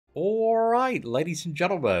Alright, ladies and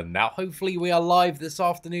gentlemen, now hopefully we are live this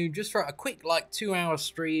afternoon just for a quick, like, 2 hour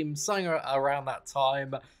stream, something around that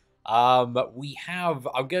time. I'm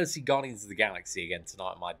going to see Guardians of the Galaxy again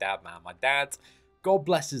tonight with my dad, man. My dad, God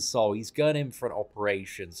bless his soul, he's going in for an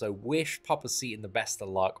operation, so wish Papa Seatin the best of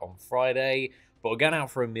luck on Friday. But we're going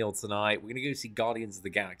out for a meal tonight. We're going to go see Guardians of the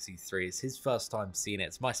Galaxy 3. It's his first time seeing it.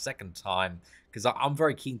 It's my second time, because I'm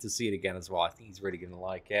very keen to see it again as well. I think he's really going to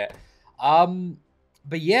like it.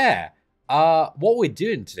 But yeah, what we're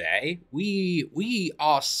doing today, we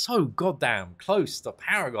are so goddamn close to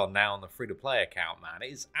Paragon now on the free-to-play account, man.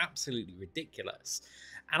 It is absolutely ridiculous.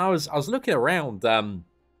 And I was looking around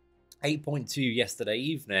 8.2 yesterday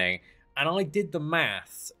evening, and I did the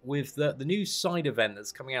math with the new side event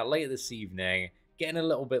that's coming out later this evening, getting a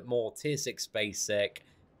little bit more tier 6 basic,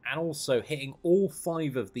 and also hitting all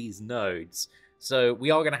 5 of these nodes. So we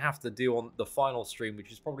are going to have to do on the final stream,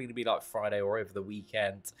 which is probably going to be like Friday or over the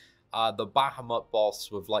weekend, the Bahamut boss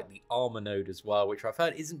with like the armor node as well, which I've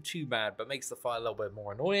heard isn't too bad, but makes the fight a little bit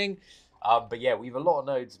more annoying. But yeah, we have a lot of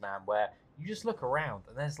nodes, man, where you just look around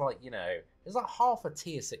and there's like, there's like half a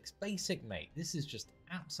tier 6 basic, mate. This is just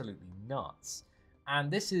absolutely nuts. And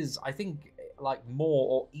this is, I think, like more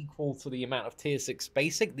or equal to the amount of tier 6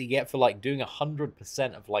 basic that you get for like doing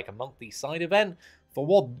 100% of like a monthly side event for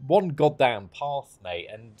one goddamn path, mate.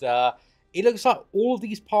 And it looks like all of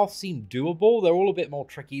these paths seem doable. They're all a bit more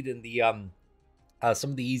tricky than the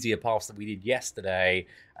some of the easier paths that we did yesterday,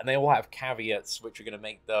 and they all have caveats which are going to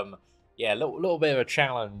make them, yeah, a little bit of a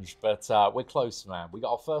challenge. But we're close, man. We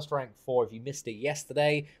got our first rank 4. If you missed it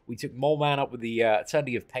yesterday, we took Mole Man up with the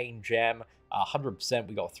Eternity of Pain gem. 100%,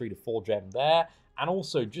 we got a 3 to 4 gem there. And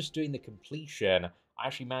also, just doing the completion, I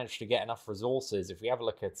actually managed to get enough resources. If we have a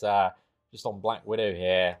look at just on Black Widow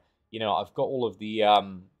here, I've got all of the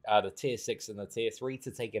tier 6 and the tier 3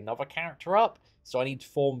 to take another character up. So I need to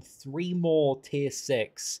form 3 more tier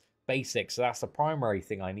 6 basics. So that's the primary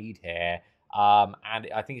thing I need here. And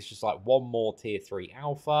I think it's just like 1 more tier 3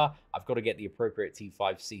 alpha. I've got to get the appropriate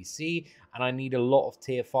T5CC. And I need a lot of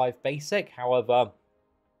tier 5 basic. However,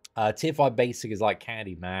 tier 5 basic is like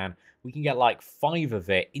candy, man. We can get like 5 of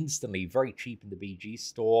it instantly, very cheap in the BG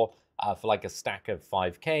store. For like a stack of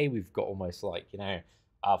 5k, we've got almost like,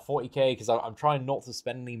 40k, because I'm trying not to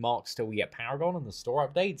spend any marks till we get Paragon and the store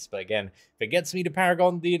updates. But again, if it gets me to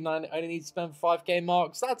Paragon, dude, and I only need to spend 5k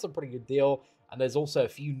marks, that's a pretty good deal. And there's also a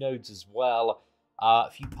few nodes as well, a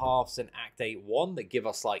few paths in Act 8.1 that give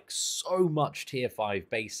us like so much tier 5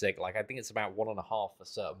 basic. Like I think it's about 1.5 for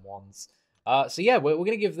certain ones. So yeah, we're going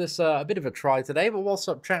to give this a bit of a try today. But what's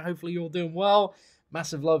up, chat? Hopefully you're doing well.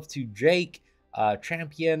 Massive love to Jake,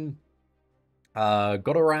 Champion,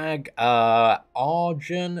 Godorag,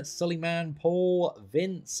 Arjun, Sullyman, Paul,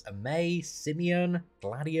 Vince, May, Simeon,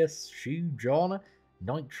 Gladius, Shu, John,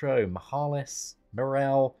 Nitro, Mahalis,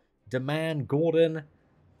 Morel, Deman, Gordon.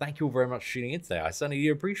 Thank you all very much for tuning in today. I certainly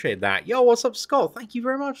do appreciate that. Yo, what's up, Scott? Thank you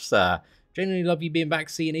very much, sir. Genuinely love you being back,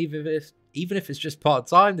 seeing even if it's just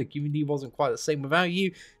part-time, the community wasn't quite the same without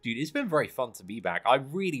you. Dude, it's been very fun to be back. I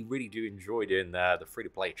really, really do enjoy doing the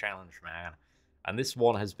free-to-play challenge, man. And this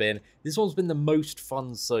one's been the most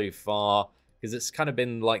fun so far, because it's kind of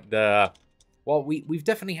been like we've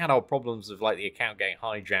definitely had our problems with like the account getting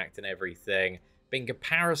hijacked and everything. But in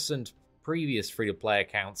comparison to previous free-to-play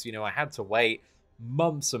accounts, I had to wait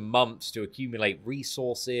months and months to accumulate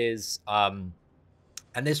resources. And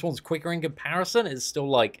this one's quicker in comparison. It's still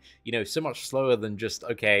like, so much slower than just,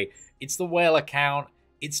 okay, it's the whale account.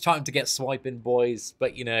 It's time to get swiping, boys.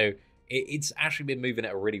 But, it's actually been moving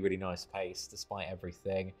at a really, really nice pace despite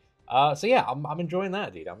everything. So yeah, I'm enjoying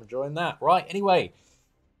that, dude. I'm enjoying that. Right, anyway,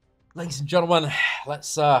 ladies and gentlemen,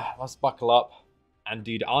 let's buckle up. And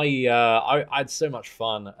dude, I had so much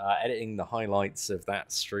fun editing the highlights of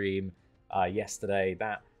that stream yesterday.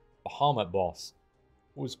 That Bahamut boss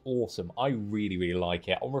was awesome. I really, really like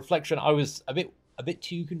it. On reflection, I was a bit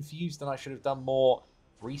too confused, and I should have done more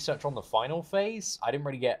research on the final phase. I didn't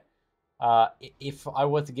really get. If I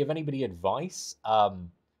were to give anybody advice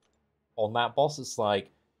on that boss, it's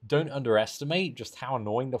like, don't underestimate just how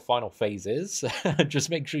annoying the final phase is.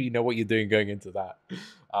 Just make sure you know what you're doing going into that.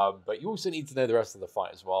 But you also need to know the rest of the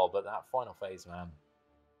fight as well. But that final phase, man,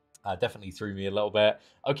 definitely threw me a little bit.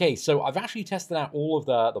 Okay, so I've actually tested out all of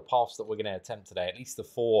the paths that we're going to attempt today, at least the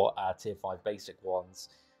 4 tier 5 basic ones.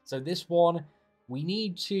 So this one, we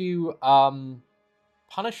need to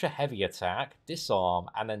punish a heavy attack, disarm,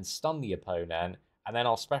 and then stun the opponent, and then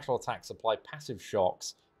our special attacks apply passive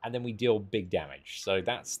shocks, and then we deal big damage. So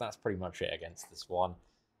that's pretty much it against this one.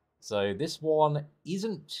 So this one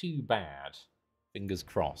isn't too bad. Fingers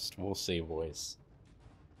crossed. We'll see, boys.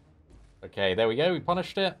 Okay, there we go. We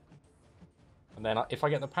punished it. And then if I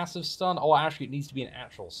get the passive stun... Oh, actually, it needs to be an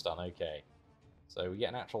actual stun. Okay. So we get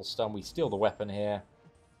an actual stun. We steal the weapon here.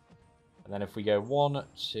 And then if we go 1,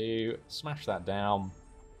 2, smash that down.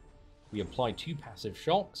 We apply 2 passive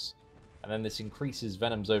shocks. And then this increases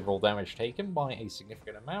Venom's overall damage taken by a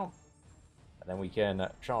significant amount. And then we can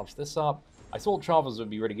charge this up. I thought Chavez would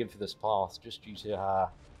be really good for this path, just due to her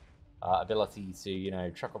ability to, you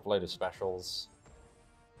know, chuck off a load of specials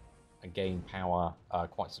and gain power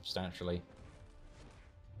quite substantially.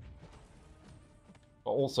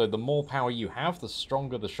 But also, the more power you have, the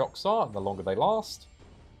stronger the shocks are, and the longer they last.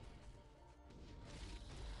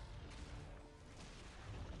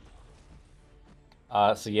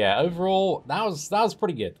 So yeah, overall, that was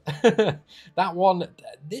pretty good.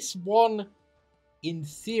 This one, in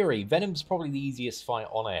theory, Venom's probably the easiest fight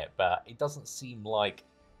on it, but it doesn't seem like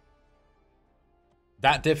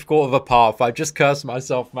that difficult of a path. I just cursed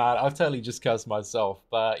myself, man. I've totally just cursed myself,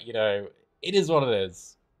 but you know, it is what it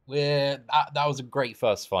is. That was a great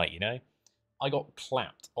first fight, you know. I got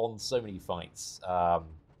clapped on so many fights. You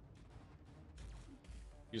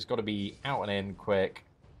just got to be out and in quick.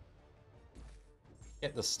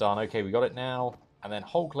 Get the stun. Okay, we got it now. And then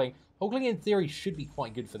Hulkling. Hulkling, in theory, should be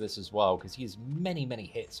quite good for this as well, because he has many, many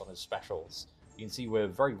hits on his specials. You can see we're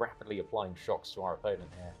very rapidly applying shocks to our opponent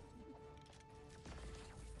here.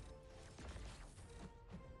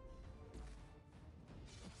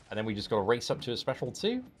 And then we just got to race up to a special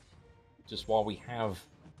too. Just while we have...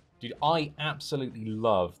 Dude, I absolutely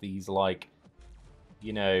love these, like...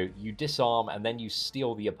 You know, you disarm and then you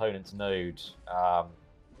steal the opponent's node.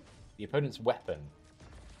 The opponent's weapon.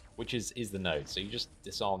 Which is the node. So you just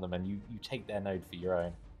disarm them and you take their node for your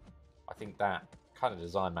own. I think that kind of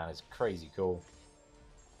design, man, is crazy cool.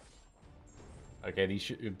 Okay, these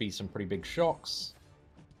should be some pretty big shocks.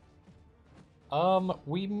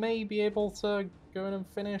 We may be able to go in and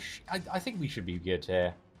finish. I think we should be good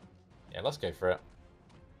here. Yeah, let's go for it.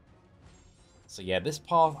 So yeah, this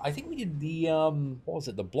path, I think we did the, what was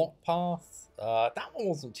it, the block path? That one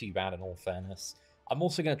wasn't too bad in all fairness. I'm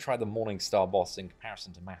also going to try the Morningstar boss in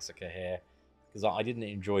comparison to Massacre here, because I didn't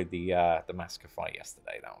enjoy the Massacre fight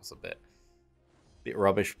yesterday. That was a bit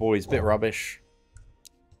rubbish, boys, bit rubbish.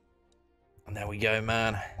 And there we go,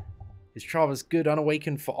 man. Is Travis good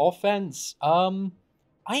unawakened for offense?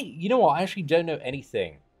 You know what? I actually don't know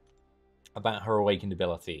anything about her awakened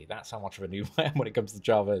ability. That's how much of a noob I am when it comes to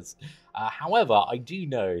Chavez. However, I do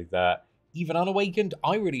know that even unawakened,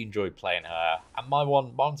 I really enjoy playing her. And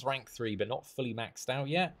mine's rank 3, but not fully maxed out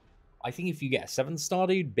yet. I think if you get a 7-star,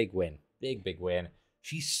 dude, big win. Big win.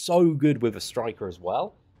 She's so good with a striker as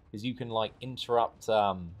well, because you can, like, interrupt...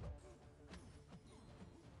 what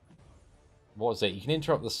was it? You can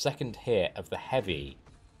interrupt the second hit of the heavy,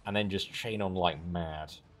 and then just chain on like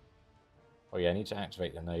mad. Oh yeah, I need to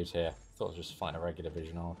activate the node here. I thought I was just fighting a regular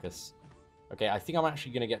Vision Arcus. Okay, I think I'm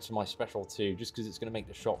actually going to get to my special too, just because it's going to make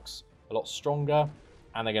the shocks a lot stronger,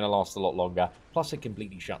 and they're going to last a lot longer. Plus, it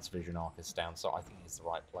completely shuts Vision Arcus down, so I think it's the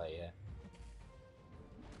right play here.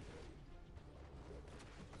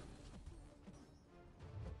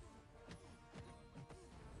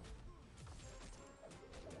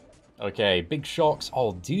 Okay, big shocks.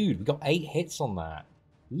 Oh, dude, we got 8 hits on that.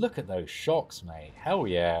 Look at those shocks, mate. Hell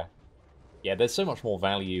yeah. Yeah, there's so much more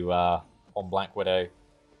value on Black Widow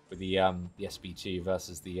with the SB2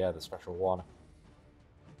 versus the special one.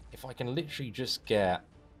 If I can literally just get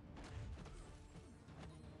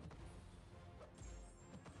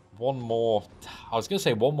one more... I was going to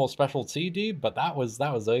say one more special 2, dude, but that was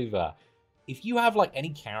over. If you have, like, any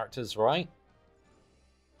characters, right?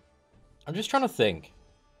 I'm just trying to think.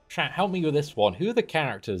 Chat, help me with this one. Who are the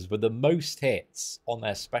characters with the most hits on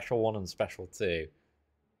their special 1 and special 2?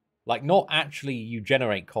 Like, not actually you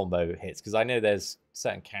generate combo hits, because I know there's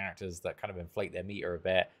certain characters that kind of inflate their meter a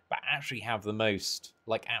bit, but actually have the most,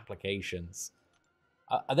 like, applications.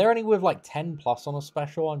 Are there any with, like, 10 plus on a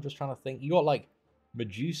special? I'm just trying to think. You got, like,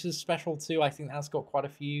 Medusa's special 2. I think that's got quite a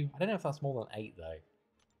few. I don't know if that's more than 8, though.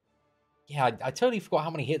 Yeah, I totally forgot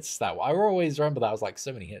how many hits that was. I always remember that was, like,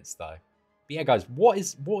 so many hits, though. But yeah, guys, what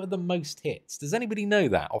are the most hits? Does anybody know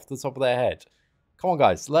that off the top of their head? Come on,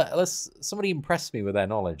 guys. Let's somebody impress me with their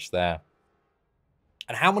knowledge there.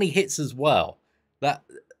 And how many hits as well? That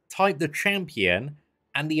type the champion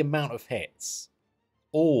and the amount of hits.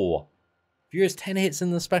 Or Furious 10 hits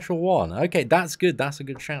in the special 1. Okay, that's good. That's a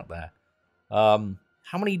good shout there. How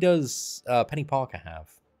many does Penny Parker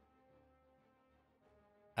have?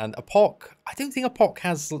 And Apok, I don't think Apok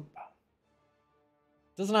has...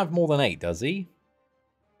 Doesn't have more than 8, does he?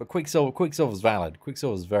 But Quicksilver's valid.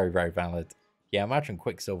 Quicksilver's very, very valid. Yeah, imagine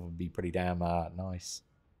Quicksilver would be pretty damn nice.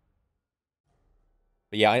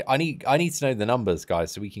 But yeah, I need to know the numbers,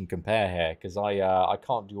 guys, so we can compare here, because I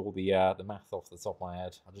can't do all the math off the top of my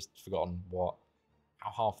head. I've just forgotten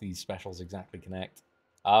how half these specials exactly connect.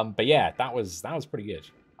 But yeah, that was pretty good.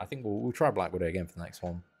 I think we'll try Black Widow again for the next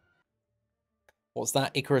one. What's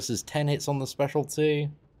that? Icarus is 10 hits on the special too.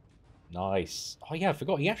 Nice. Oh yeah, I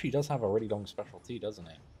forgot. He actually does have a really long special too, doesn't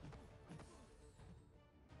he?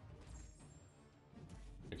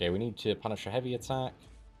 Okay, we need to punish a heavy attack.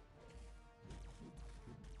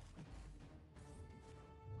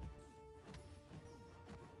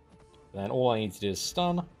 Then all I need to do is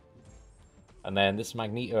stun. And then this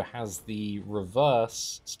Magneto has the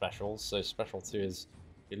reverse specials, so special 2 is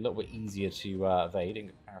a little bit easier to evade in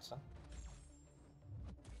comparison.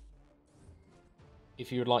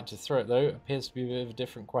 If you would like to throw it, though, it appears to be a bit of a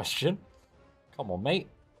different question. Come on, mate.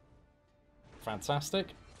 Fantastic.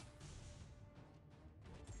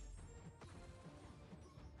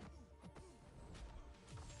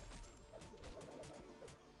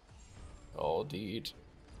 Oh, dude.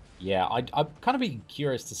 Yeah, I'd kind of be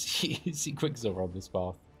curious to see Quicksilver on this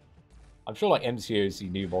path. I'm sure like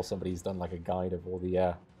MCOC Noob or somebody's done like a guide of all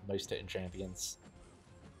the most hitting champions.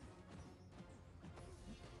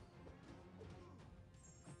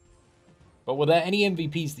 But were there any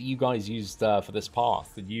MVPs that you guys used for this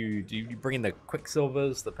path? Did you bring in the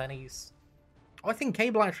Quicksilvers, the Pennies? Oh, I think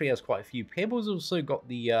Cable actually has quite a few. Cable's also got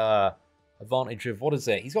the advantage of, what is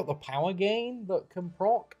it? He's got the power gain that can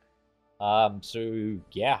proc. So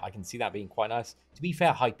yeah, I can see that being quite nice. To be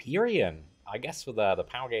fair, Hyperion, I guess for the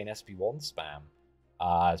power gain SP1 spam,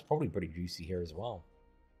 it's probably pretty juicy here as well.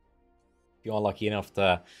 If you are lucky enough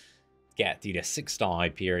to get, dude, a 6-star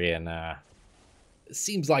Hyperion,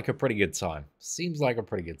 seems like a pretty good time. Seems like a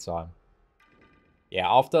pretty good time. Yeah,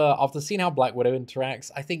 after seeing how Black Widow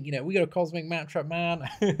interacts, I think, you know, we got a cosmic matchup, man.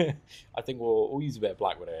 I think we'll use a bit of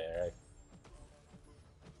Black Widow here.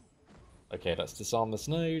 Eh? Okay, let's disarm this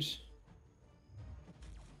node.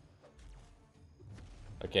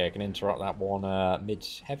 Okay, I can interrupt that one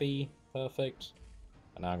mid-heavy. Perfect.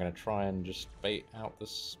 And now I'm going to try and just bait out the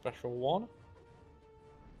special one.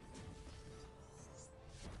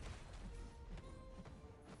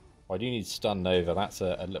 I do need stun Nova. That's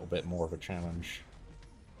a little bit more of a challenge.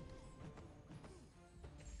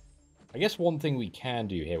 I guess one thing we can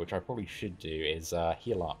do here, which I probably should do, is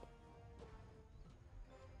heal up.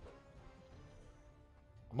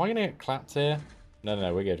 Am I going to get clapped here? No,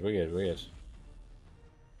 we're good, we're good, we're good.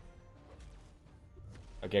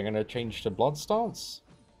 Okay, I'm going to change to Blood Stance.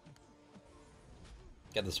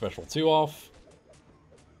 Get the special 2 off.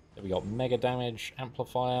 Then we got Mega Damage,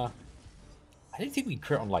 Amplifier. I don't think we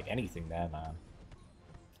crit on, like, anything there, man.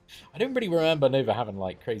 I don't really remember Nova having,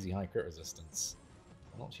 like, crazy high crit resistance.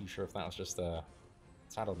 I'm not too sure if that was just a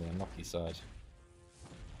tad on the unlucky side.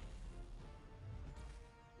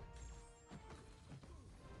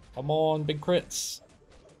 Come on, big crits.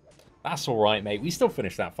 That's alright, mate. We still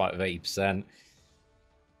finished that fight with 80%.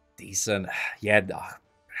 Decent. Yeah,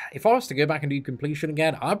 if I was to go back and do completion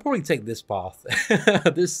again, I'd probably take this path.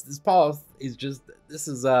 This path is just, this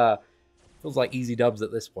is feels like easy dubs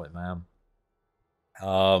at this point, man.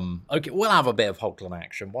 Okay, we'll have a bit of Hulkling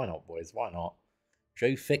action. Why not, boys? Why not?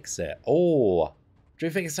 Joe Fixit. Oh, Joe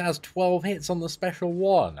Fixit has 12 hits on the special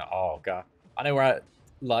one. Oh god, I know we're at,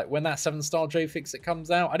 like, when that 7-star Joe Fixit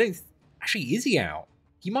comes out. I don't actually, is he out?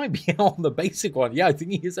 He might be out on the basic one. Yeah, I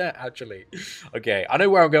think he is out, actually. Okay, I know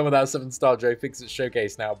where I'm going with that 7-star Joe Fixit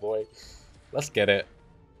showcase now, boy. Let's get it.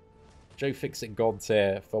 Joe Fixit God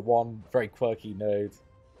tier for one very quirky node.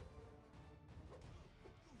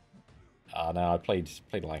 Oh no, I played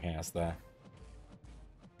like ass there.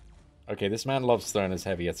 Okay, this man loves throwing his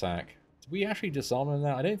heavy attack. Did we actually disarm him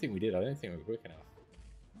now? I don't think we did. I don't think we were quick enough.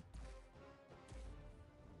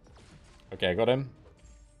 Okay, I got him.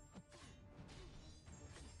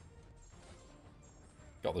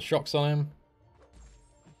 Got the shocks on him.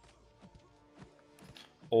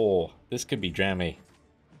 Oh, this could be jammy.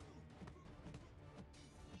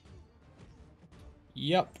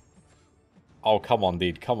 Yep. Oh, come on,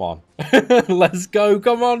 dude. Come on. Let's go.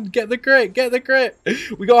 Come on. Get the crit. Get the crit.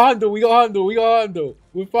 We got handle. We got handle. We got handle.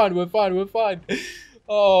 We're fine. We're fine. We're fine.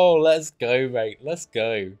 Oh, let's go, mate. Let's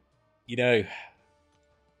go. You know,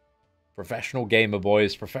 professional gamer,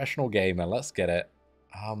 boys. Professional gamer. Let's get it.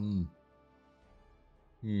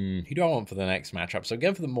 Who do I want for the next matchup? So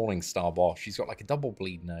again for the Morning Star boss. She's got like a double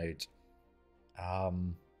bleed node.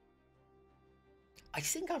 I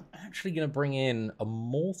think I'm actually going to bring in a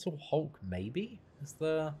Mortal Hulk, maybe, as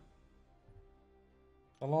the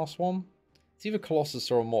last one. It's either Colossus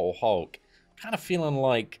or a Mortal Hulk. I'm kind of feeling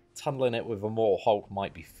like tunneling it with a Mortal Hulk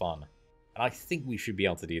might be fun. And I think we should be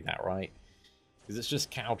able to do that, right? Because it's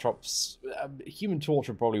just Caltrops. Human Torch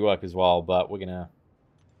would probably work as well, but we're gonna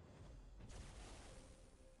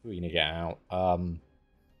get out.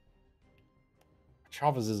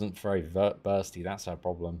 Chavez isn't very bursty. That's our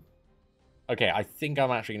problem. Okay, I think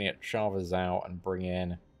I'm actually gonna get Chavez out and bring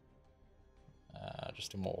in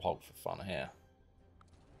just a more Hulk for fun here.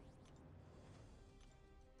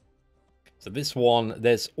 So this one,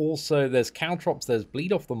 there's Caltrops, there's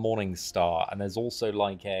Bleed Off the Morning Star, and there's also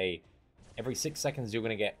like every 6 seconds you're going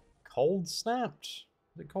to get Cold Snapped?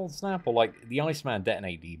 Is it Cold Snap? Or like the Iceman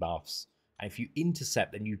Detonate debuffs. And if you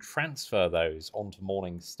intercept, then you transfer those onto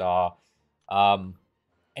Morning Star.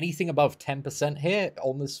 Anything above 10% here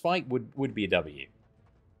on this fight would be a W.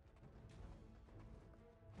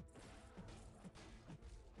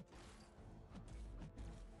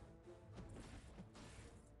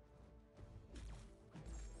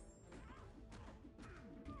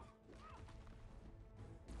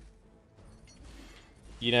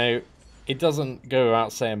 You know, it doesn't go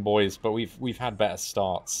without saying, boys, but we've had better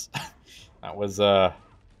starts. That was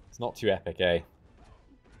it's not too epic, eh?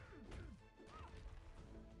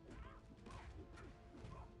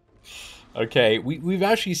 Okay, we've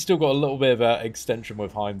actually still got a little bit of extension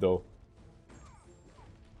with Heimdall.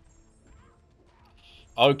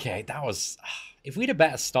 Okay, that was... If we had a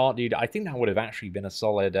better start, dude, I think that would have actually been a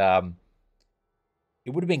solid...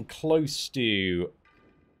 it would have been close to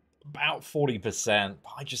about 40%.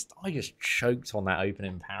 I just choked on that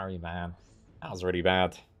opening parry, man. That was really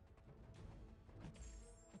bad.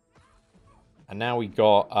 And now we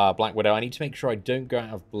got Black Widow. I need to make sure I don't go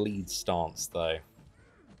out of bleed stance, though.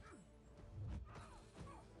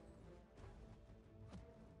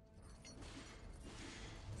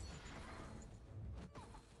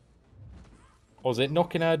 Was it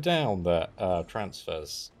knocking her down that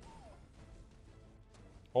transfers?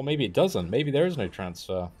 Or maybe it doesn't. Maybe there is no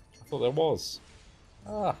transfer. I thought there was.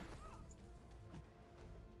 Ah.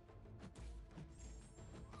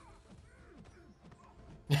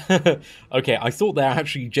 Okay, I thought there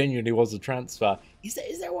actually genuinely was a transfer. Is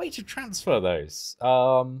there a way to transfer those?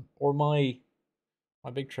 Or am I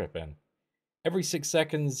big tripping? Every 6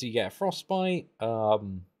 seconds you get a frostbite.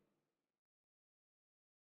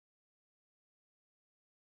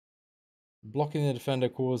 Blocking the defender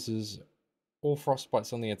causes all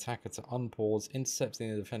frostbites on the attacker to unpause,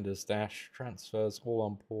 intercepting the defender's dash, transfers all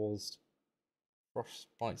unpaused.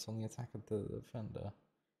 Frostbites on the attacker to the defender.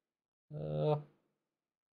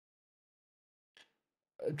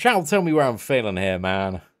 Chat, tell me where I'm failing here,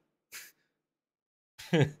 man.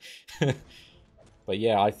 But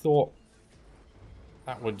yeah, I thought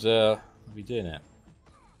that would be doing it.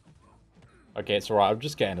 Okay, it's alright. I'm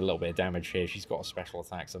just getting a little bit of damage here. She's got a special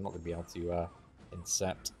attack, so I'm not going to be able to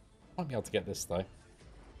intercept. Might be able to get this, though.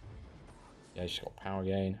 Yeah, she's got power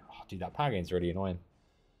gain. Oh, dude, that power gain's really annoying.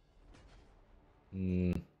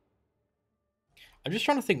 I'm just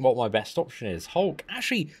trying to think what my best option is. Hulk.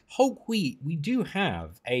 Actually, Hulk, we do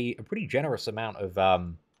have a pretty generous amount of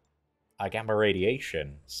gamma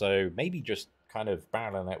radiation. So maybe just kind of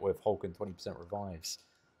barreling it with Hulk and 20% revives.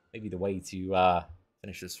 Maybe the way to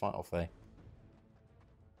finish this fight off there.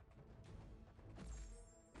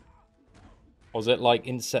 Or is it like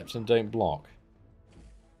intercept and don't block?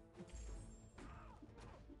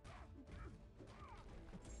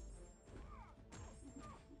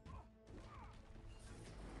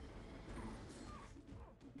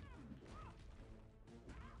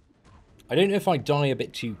 I don't know if I die a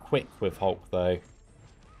bit too quick with Hulk, though.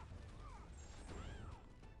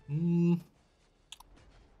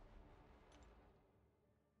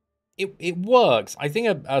 It works. I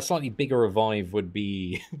think a slightly bigger revive would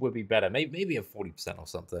be better. Maybe a 40% or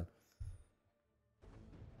something.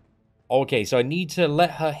 Okay, so I need to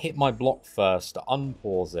let her hit my block first to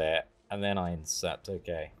unpause it, and then I intercept.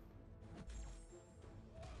 Okay.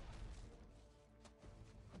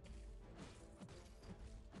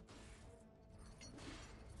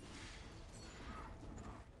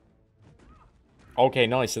 Okay,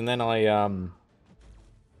 nice. And then I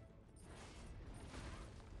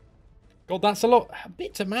God, that's a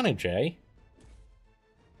bit to manage, eh?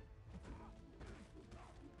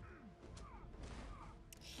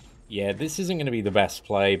 Yeah, this isn't going to be the best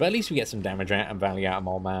play, but at least we get some damage out and value out of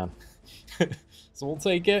Mole Man. So we'll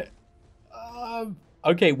take it.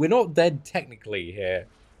 Okay, we're not dead technically here.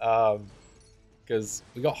 Because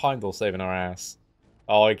we got Heimdall saving our ass.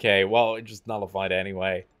 Oh, okay, well, it just nullified it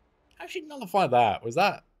anyway. Actually, nullify that. Was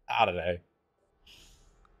that? I don't know.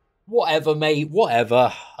 Whatever, mate.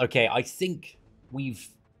 Whatever. Okay, I think we've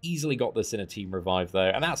easily got this in a team revive, though.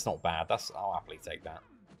 And that's not bad. I'll happily take that.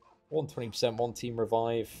 120%, one team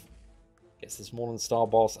revive. Gets this Morning Star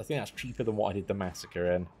boss. I think that's cheaper than what I did the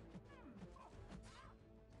Massacre in.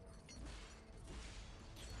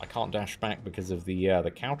 I can't dash back because of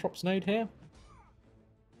the Caltrops node here.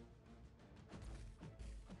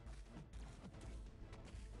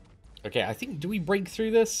 Okay, I think... Do we break through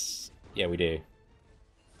this? Yeah, we do.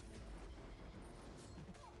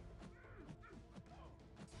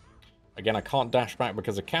 Again, I can't dash back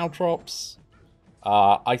because of Caltrops.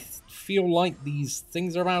 I feel like these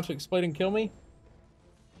things are about to explode and kill me.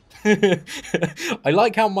 I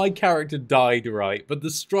like how my character died, right? But the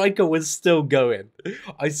striker was still going.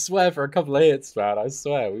 I swear for a couple of hits, man. I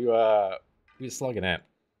swear. We were slugging it.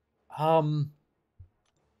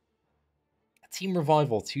 Team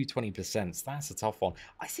Revival, 220%. That's a tough one.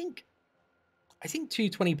 I think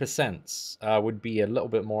 220% would be a little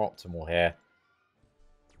bit more optimal here.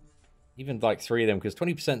 Even like 3 of them, because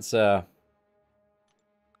 20%'s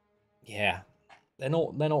yeah, they're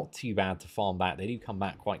not too bad to farm back. They do come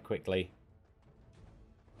back quite quickly.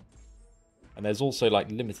 And there's also like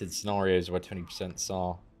limited scenarios where 20%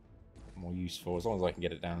 are more useful, as long as I can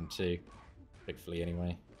get it down to, hopefully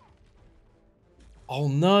anyway. Oh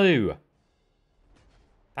no!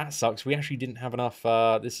 That sucks. We actually didn't have enough,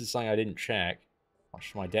 this is something I didn't check,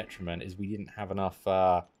 much to my detriment, is we didn't have enough,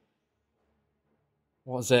 what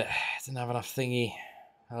was it? Didn't have enough thingy.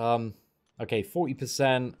 Okay,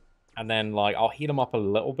 40%, and then, like, I'll heat them up a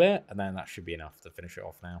little bit, and then that should be enough to finish it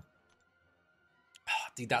off now. Oh,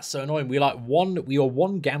 dude, that's so annoying. We were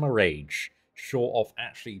one Gamma Rage short of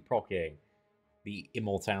actually proccing the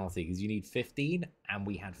Immortality, because you need 15, and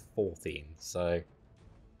we had 14, so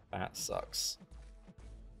that sucks.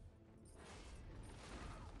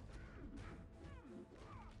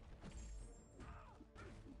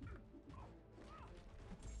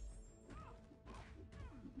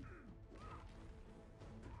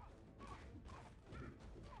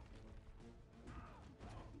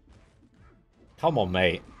 Come on,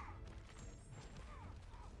 mate.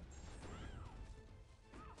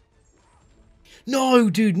 No,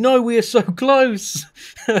 dude, no, we are so close.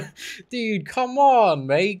 Dude, come on,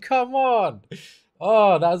 mate, come on.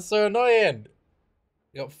 Oh, that's so annoying.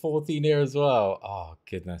 You got 14 here as well. Oh,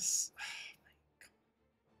 goodness.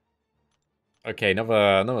 Okay,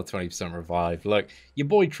 another 20% revive. Look, your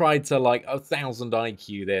boy tried to, like, 1,000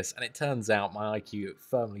 IQ this, and it turns out my IQ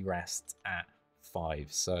firmly rests at 5,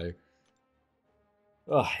 so...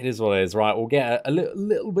 Oh, it is what it is. Right, we'll get a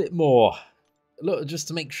little bit more. Just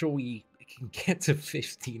to make sure we can get to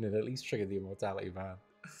 15 and at least trigger the Immortality, man.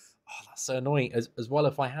 Oh, that's so annoying. As well,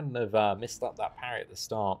 if I hadn't have missed up that parry at the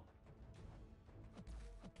start,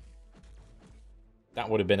 that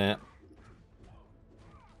would have been it.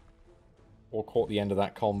 Or caught the end of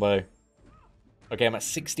that combo. Okay, I'm at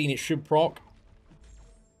 16. It should proc.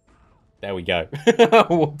 There we go.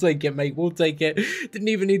 We'll take it, mate. We'll take it. Didn't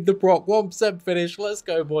even need the proc. 1% finish. Let's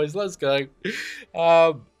go, boys. Let's go.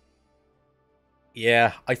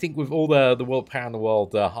 Yeah, I think with all the willpower in the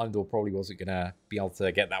world, Heimdall probably wasn't going to be able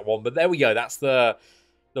to get that one. But there we go. That's the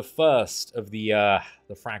first of the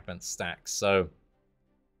fragment stacks. So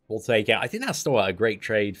we'll take it. I think that's still a great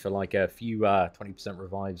trade for like a few 20%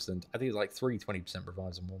 revives. And I think it's like 3 20%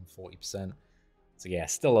 revives and 1 40%. So yeah,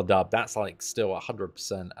 still a dub. That's like still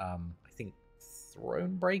 100%. I think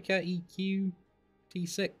Thronebreaker EQ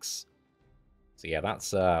T6. So yeah,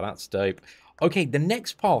 that's dope. Okay, the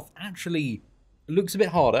next path actually looks a bit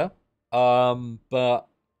harder, but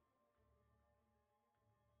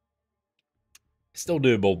still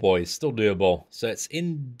doable, boys. Still doable. So it's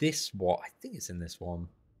in this one. I think it's in this one.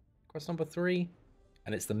 Quest number 3,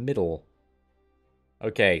 and it's the middle.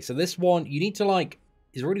 Okay, so this one you need to like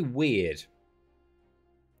is really weird.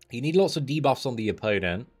 You need lots of debuffs on the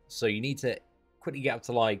opponent, so you need to quickly get up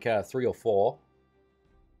to like 3 or 4.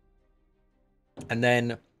 And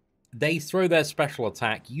then they throw their special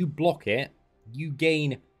attack, you block it, you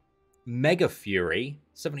gain Mega Fury,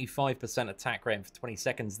 75% attack rate for 20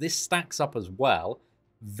 seconds. This stacks up as well,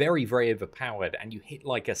 very, very overpowered, and you hit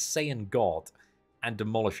like a Saiyan god and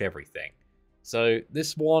demolish everything. So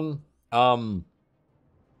this one...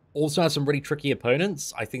 also has some really tricky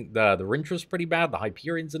opponents. I think the Rintra's pretty bad. The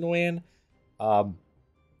Hyperion's annoying. The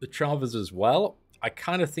Chavez as well. I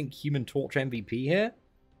kind of think Human Torch MVP here.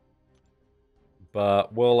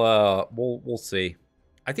 But we'll see.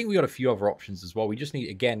 I think we got a few other options as well. We just need,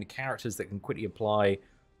 again, characters that can quickly apply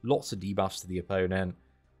lots of debuffs to the opponent.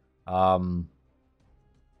 And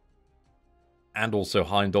also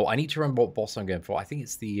Heimdall. I need to remember what boss I'm going for. I think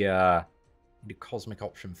it's the cosmic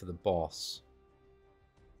option for the boss.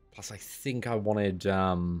 Plus, I think I wanted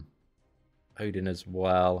Odin as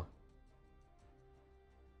well.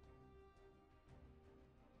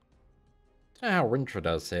 don't know how Rintra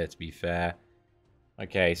does here, to be fair.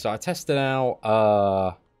 Okay, so I tested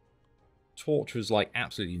out... Torch was, like,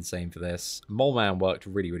 absolutely insane for this. Mole Man worked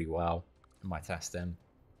really, really well in my testing.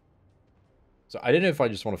 So I don't know if I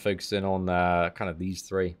just want to focus in on kind of these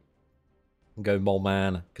three. And go Mole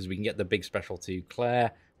Man, because we can get the big special too.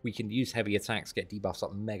 Claire, we can use heavy attacks, get debuffs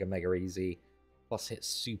up mega, mega easy. Plus hit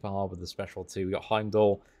super hard with the special too. We got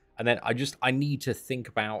Heimdall. And then I need to think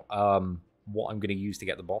about what I'm going to use to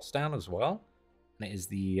get the boss down as well. And it is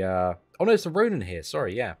the... oh no, it's the Ronin here.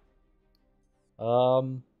 Sorry, yeah.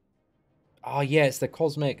 Oh yeah, it's the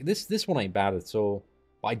Cosmic. This one ain't bad at all.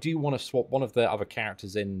 But I do want to swap one of the other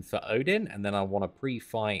characters in for Odin, and then I want to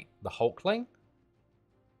pre-fight the Hulkling.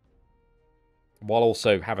 While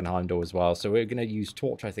also having Heimdall as well. So we're going to use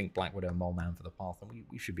Torch, I think, Black Widow, and Mole Man for the path, and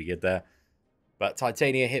we should be good there. But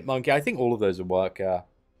Titania, Hitmonkey, I think all of those will work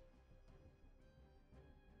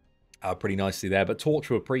pretty nicely there. But Torch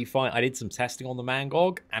for a pre-fight, I did some testing on the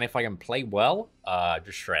Mangog, and if I can play well,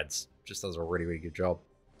 just shreds. Just does a really, really good job.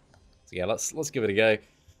 So yeah, let's give it a go.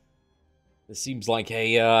 This seems like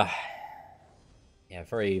a yeah,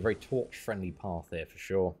 very, very Torch-friendly path here for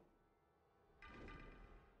sure.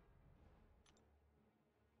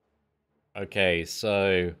 Okay,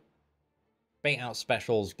 so bait out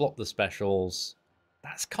specials, block the specials.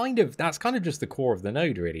 That's kind of just the core of the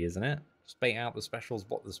node, really, isn't it? Just bait out the specials,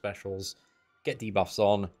 block the specials, get debuffs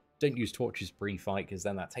on. Don't use Torch's pre-fight, because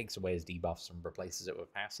then that takes away his debuffs and replaces it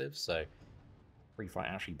with passive, so pre-fight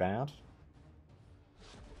actually bad.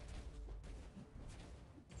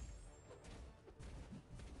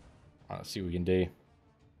 Right, let's see what we can do.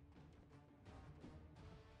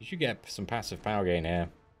 You should get some passive power gain here.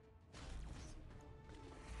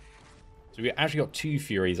 So we actually got 2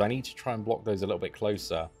 Furies. I need to try and block those a little bit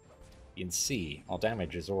closer. You can see our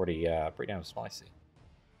damage is already pretty damn spicy.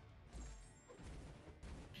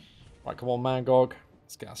 Right, come on, Mangog.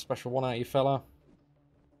 Let's get a special one out of you, fella.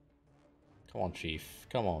 Come on, Chief.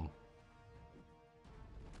 Come on.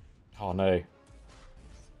 Oh, no.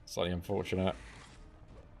 Slightly unfortunate.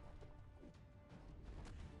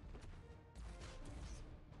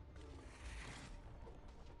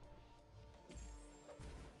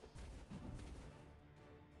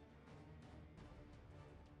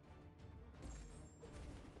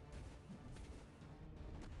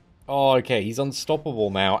 Oh, okay, he's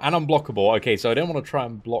unstoppable now, and unblockable. Okay, so I don't want to try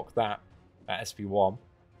and block that SP1.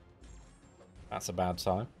 That's a bad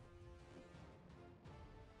time.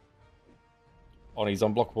 Oh, and he's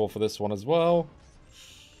unblockable for this one as well.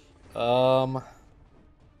 I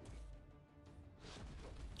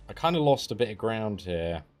kind of lost a bit of ground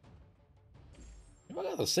here. Where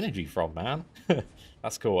got the synergy from, man?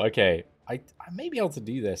 That's cool. Okay, I may be able to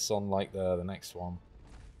do this on, like, the next one.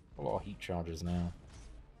 A lot of heat charges now.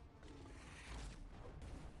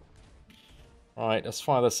 Alright, let's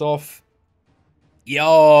fire this off.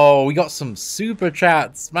 Yo, we got some super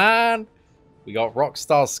chats, man. We got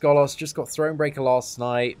Rockstar Scholos, just got Thronebreaker last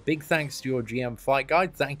night. Big thanks to your GM Fight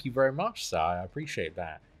Guide. Thank you very much, sir. I appreciate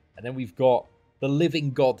that. And then we've got the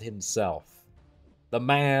living god himself. The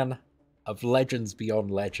man of Legends Beyond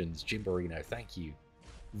Legends, Jimborino. Thank you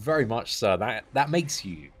very much, sir. That makes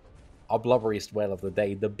you our blubberiest whale of the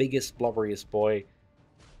day. The biggest, blubberiest boy.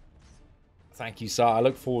 Thank you, sir. I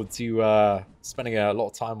look forward to spending a lot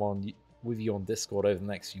of time with you on Discord over the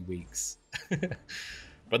next few weeks.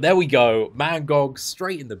 But there we go. Mangog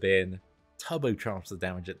straight in the bin. Turbocharge the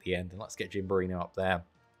damage at the end. And let's get Jimborino up there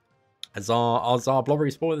as our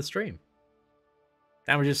blubbery spoil of the stream.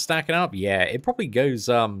 Damage is stacking up. Yeah, it probably goes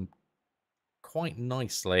quite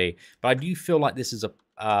nicely. But I do feel like this is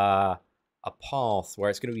a path where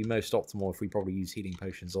it's going to be most optimal if we probably use healing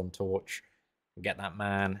potions on Torch. Get that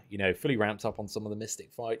man, you know, fully ramped up on some of the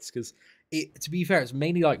Mystic fights. Because, to be fair, it's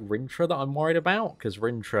mainly like Rintra that I'm worried about. Because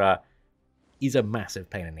Rintra is a massive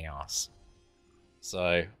pain in the ass.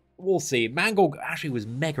 So, we'll see. Mangog actually was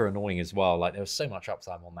mega annoying as well. Like, there was so much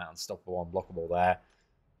uptime on that unstoppable, unblockable there.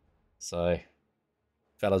 So,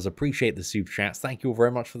 fellas, appreciate the super chats. Thank you all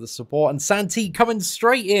very much for the support. And Santi coming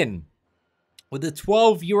straight in with a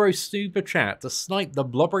 €12 super chat to snipe the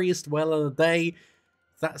blubberiest whale of the day.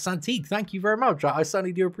 That's Santique. Thank you very much. I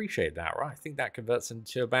certainly do appreciate that, right? I think that converts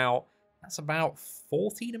into about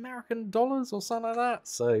 14 American dollars or something like that.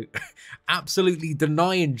 So, absolutely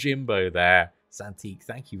denying Jimbo there. Santique,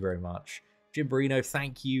 thank you very much. Jimborino,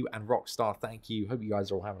 thank you. And Rockstar, thank you. Hope you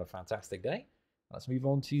guys are all having a fantastic day. Let's move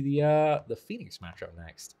on to the Phoenix matchup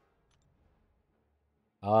next.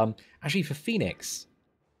 Actually, for Phoenix,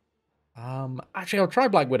 actually, I'll try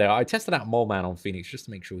Black Widow. I tested out Mole Man on Phoenix just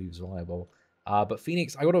to make sure he was viable. But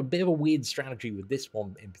Phoenix, I got a bit of a weird strategy with this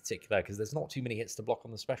one in particular, because there's not too many hits to block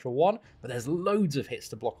on the special one, but there's loads of hits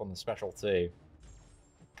to block on the special too.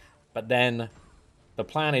 But then the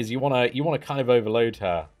plan is you wanna kind of overload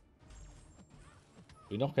her.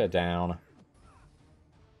 We knock her down.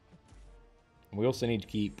 We also need to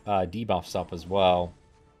keep debuffs up as well.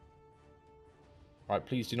 Right,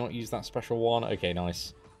 please do not use that special one. Okay,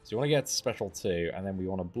 nice. So you want to get to special 2, and then we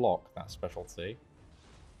want to block that special 2.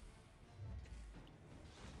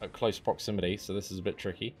 At close proximity, so this is a bit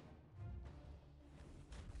tricky.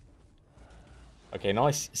 Okay,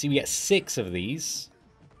 nice. See, we get 6 of these.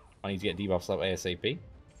 I need to get debuffs up ASAP.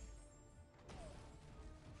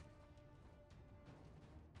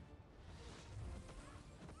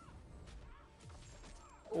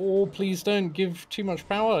 Oh, please don't give too much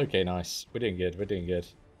power. Okay, nice. We're doing good. We're doing good.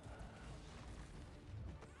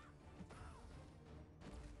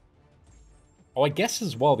 Oh, I guess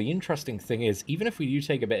as well, the interesting thing is, even if we do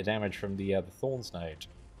take a bit of damage from the Thorns node,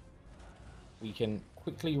 we can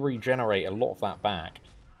quickly regenerate a lot of that back.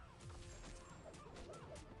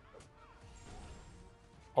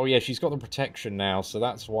 Oh yeah, she's got the protection now, so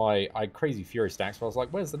that's why I had crazy Fury stacks, but I was like,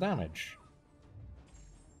 where's the damage?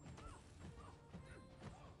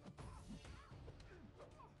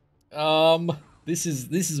 This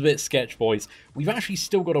is a bit sketch, boys. We've actually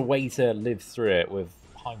still got a way to live through it with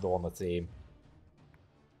Heimdall on the team.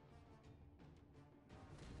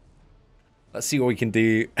 Let's see what we can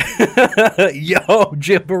do. Yo,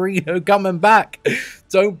 Gibberino coming back.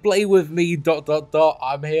 Don't play with me, ...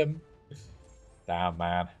 I'm him. Damn,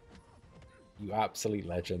 man. You absolute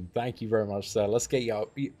legend. Thank you very much, sir. Let's get you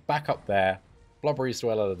up, back up there. Blubbery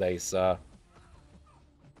Swell of the day, sir.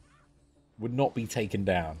 Would not be taken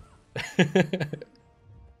down.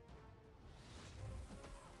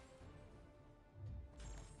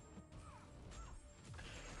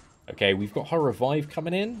 Okay, we've got her revive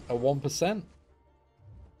coming in at 1%. So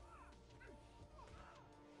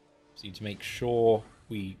you need to make sure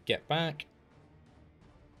we get back.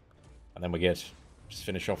 And then we're good. Just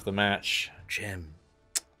finish off the match. Jim.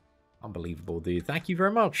 Unbelievable, dude. Thank you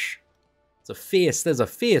very much. There's a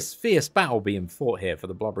fierce battle being fought here for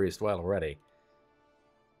the Blubberiest Well already.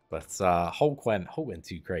 But Hulk went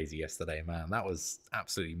too crazy yesterday, man. That was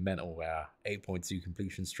absolutely mental. 8.2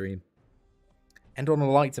 completion stream. End on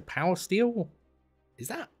a light to power steal? Is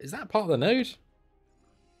that part of the node?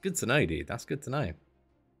 Good to know, dude. That's good to know.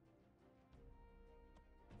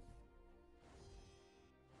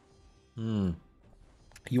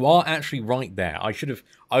 You are actually right there. I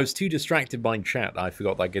was too distracted by chat that I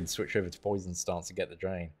forgot that I could switch over to Poison Stance to get the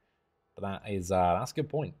drain. But that's a good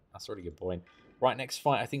point. That's a really good point. Right, next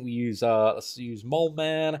fight, I think we use let's use Mole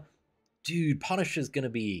Man. Dude, Punisher's gonna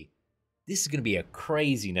be this is gonna be a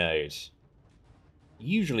crazy node.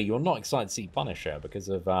 Usually you're not excited to see Punisher because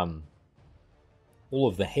of all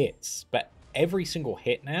of the hits, but every single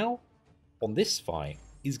hit now on this fight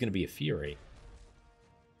is gonna be a Fury.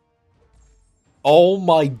 Oh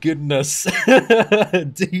my goodness.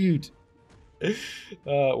 Dude.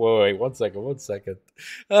 Wait, one second.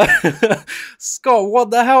 Scott, what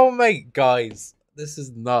the hell, mate? Guys, this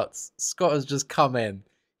is nuts. Scott has just come in.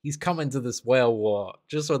 He's come into this whale war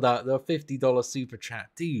just with the $50 super chat.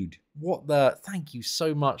 Dude, what the... Thank you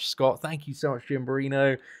so much, Scott. Thank you so much, Jim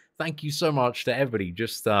Barino. Thank you so much to everybody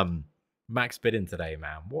just max bidding today,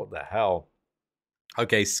 man. What the hell?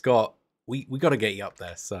 Okay, Scott, we got to get you up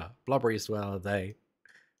there, sir. Blubberiest well of the day.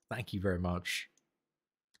 Thank you very much.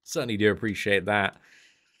 Certainly do appreciate that.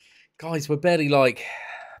 Guys, we're barely like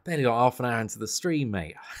half an hour into the stream,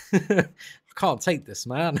 mate. I can't take this,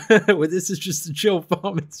 man. This is just a chill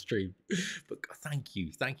farming stream. But thank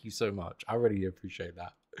you so much. I really appreciate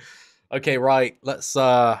that. Okay, right, let's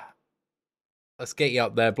get you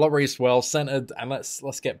up there. Blubberiest well centered, and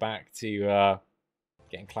let's get back to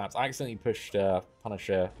getting clapped. I accidentally pushed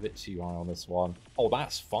Punisher a bit too high on this one. Oh,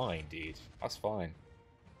 that's fine, dude. That's fine.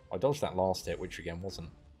 I dodged that last hit, which again wasn't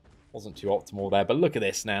too optimal there. But look at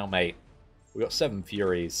this now, mate. We got 7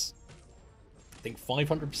 Furies. I think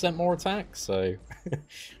 500% more attack, so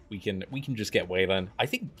we can just get Waylon. I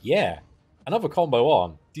think, yeah, another combo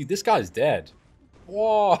on. Dude, this guy's dead.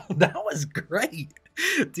 Whoa, that was great.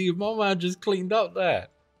 Dude, my man just cleaned up there.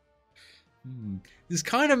 This is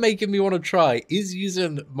kind of making me want to try. Is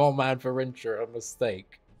using my man for Rincher a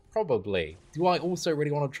mistake? Probably. Do I also really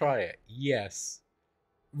want to try it? Yes.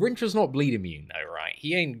 Rincher's not bleed immune though, right?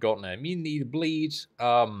 He ain't got no immunity to bleed.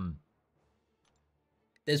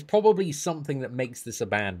 There's probably something that makes this a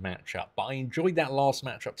bad matchup, but I enjoyed that last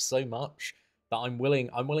matchup so much that I'm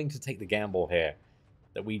willing to take the gamble here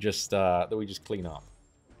that we just clean up.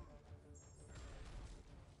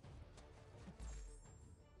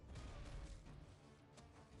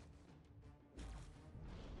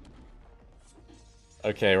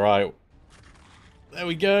 Okay, right. There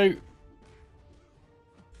we go.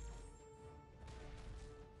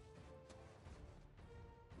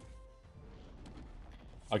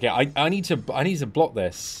 Okay, I need to block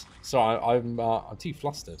this. So I'm too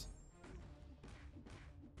flustered.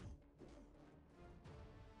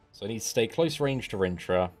 So I need to stay close range to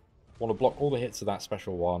Rintra. Want to block all the hits of that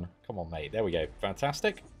special one. Come on, mate. There we go.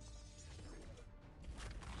 Fantastic.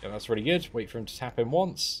 Yeah, that's really good. Wait for him to tap in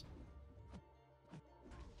once.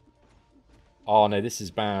 Oh, no, this is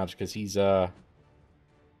bad, because he's got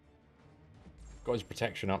his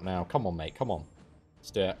protection up now. Come on, mate. Come on.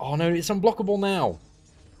 Let's do it. Oh, no, it's unblockable now.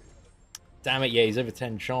 Damn it, yeah, he's over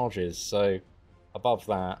 10 charges, so above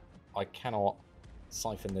that, I cannot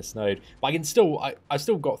siphon this node. But I can still, I've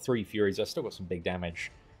still got 3 Furies. I've still got some big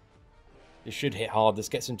damage. This should hit hard. This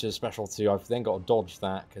gets into a special 2. I've then got to dodge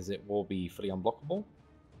that, because it will be fully unblockable.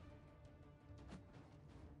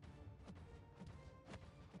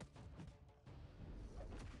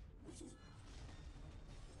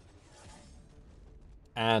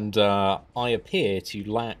 And I appear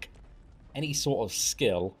to lack any sort of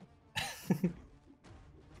skill.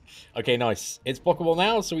 Okay, nice. It's blockable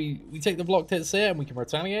now, so we take the blocked hits here and we can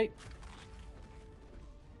retaliate.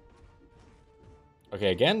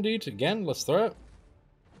 Okay, again, dude. Again, let's throw it.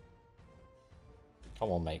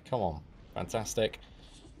 Come on, mate. Come on. Fantastic.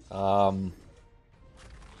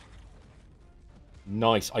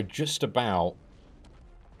 Nice. I just about,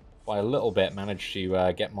 by a little bit, managed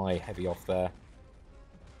to get my heavy off there.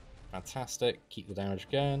 Fantastic. Keep the damage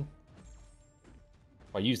going.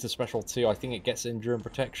 If I use the special 2, I think it gets enduring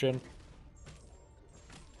protection.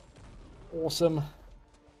 Awesome.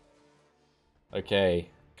 Okay.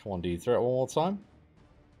 Come on, dude. Throw it one more time.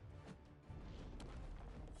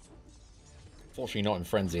 Fortunately, not in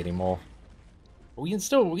Frenzy anymore. But we can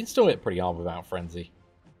still hit pretty hard without Frenzy.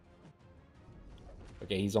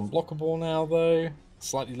 Okay, he's unblockable now, though.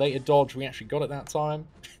 Slightly later dodge. We actually got it that time.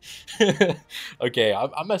 Okay,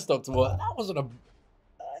 I messed up to what... That wasn't a...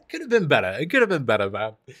 It could have been better. It could have been better,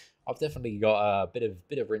 man. I've definitely got a bit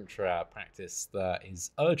of Rintra practice that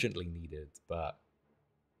is urgently needed, but...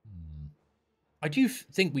 I do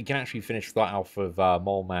think we can actually finish that off of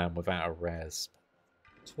Mole Man without a res.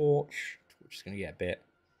 Torch. Torch is going to get a bit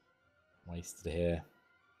wasted here.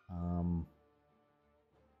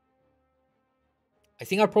 I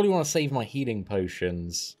think I probably want to save my healing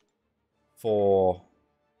potions for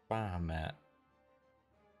Bahamut.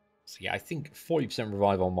 So yeah, I think 40%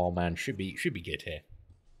 revive on Mole Man should be good here.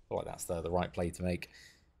 I feel like that's the right play to make.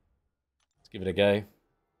 Let's give it a go.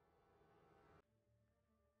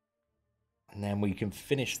 And then we can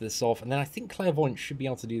finish this off. And then I think Clairvoyant should be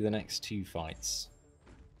able to do the next 2 fights.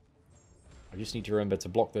 I just need to remember to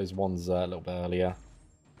block those ones a little bit earlier.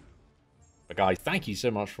 But guys, thank you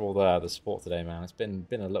so much for all the support today, man. It's been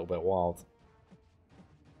a little bit wild.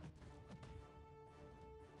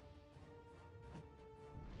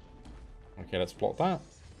 Okay, let's block that.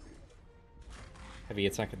 Heavy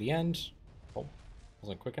attack at the end. Oh,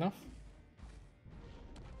 wasn't quick enough.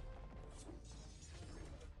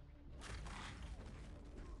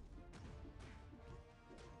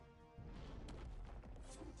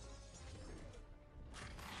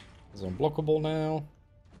 It's unblockable now.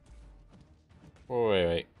 Oh,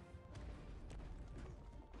 wait.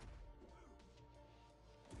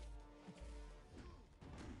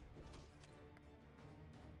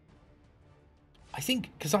 I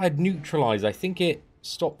think, because I had neutralized, I think it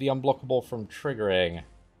stopped the unblockable from triggering.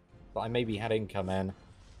 But I maybe had income in.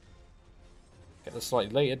 Get the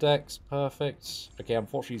slightly later decks. Perfect. Okay,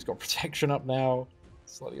 unfortunately he's got protection up now.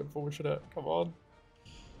 Slightly unfortunate. Come on.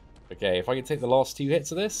 Okay, if I can take the last 2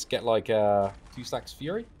 hits of this, get like 2 stacks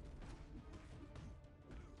Fury.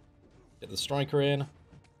 Get the striker in.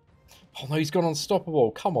 Oh no, he's gone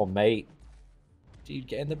unstoppable. Come on, mate. Dude,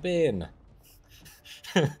 get in the bin.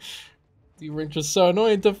 The wrench is so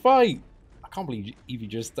annoying to fight. I can't believe Evie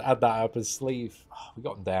just had that up his sleeve. Oh, we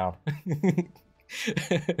got him down.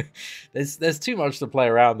 There's too much to play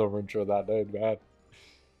around on Wrench with that node, man.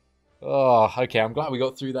 Oh, okay. I'm glad we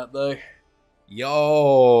got through that though.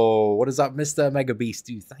 Yo, what is up, Mr. Mega Beast?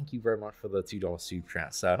 Dude, thank you very much for the $2 super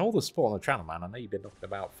chat, sir, and all the support on the channel, man. I know you've been knocking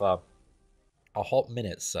about for a hot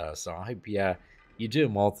minute, sir. So I hope you're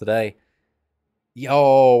doing well today.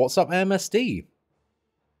 Yo, what's up, MSD?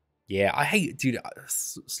 Yeah, I hate, dude,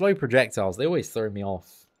 slow projectiles. They always throw me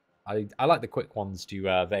off. I like the quick ones to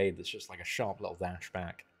evade. That's just like a sharp little dash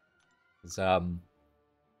back. It's, what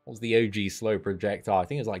was the OG slow projectile? I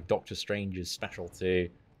think it was like Doctor Strange's special too.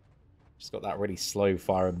 Just got that really slow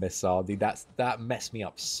fire and missile. Dude, that messed me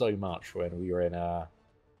up so much when we were in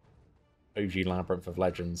OG Labyrinth of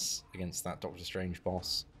Legends against that Doctor Strange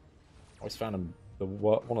boss. I always found him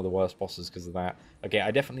one of the worst bosses because of that. Okay,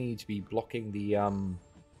 I definitely need to be blocking the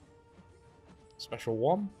special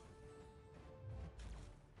one.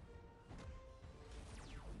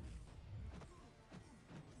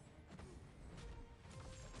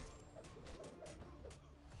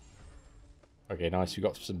 Okay, nice. We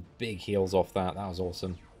got some big heals off that. That was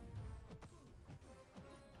awesome.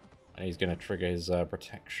 And he's going to trigger his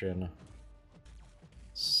protection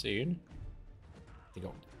soon. He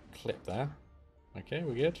got clipped there. Okay,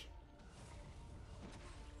 we're good.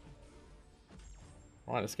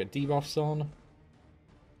 Right, let's get debuffs on.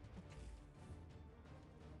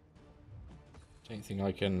 Don't think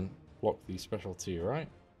I can block the special 2, right?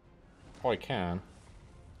 Oh, I can.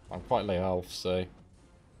 I'm quite low health, so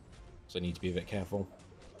I need to be a bit careful.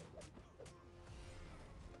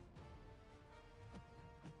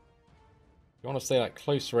 You want to stay like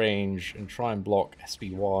close range and try and block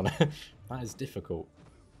SB1. That is difficult.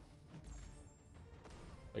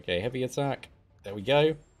 Okay, heavy attack. There we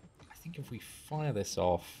go. I think if we fire this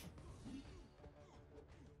off...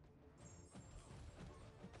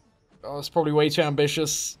 Oh, it's probably way too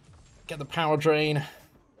ambitious. Get the power drain.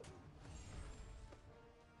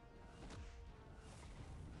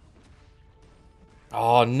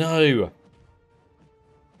 Oh, no.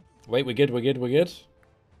 Wait, we're good, we're good, we're good.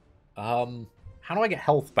 How do I get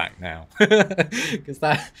health back now? Because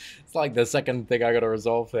it's like the second thing I gotta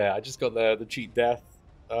resolve here. I just got the cheat death.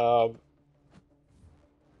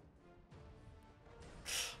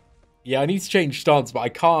 Yeah, I need to change stance, but I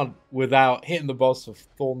can't without hitting the boss with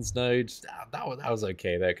Thorn's Node. That was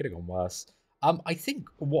okay there. Could have gone worse. I think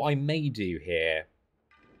what I may do here...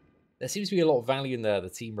 There seems to be a lot of value in the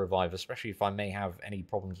team revive, especially if I may have any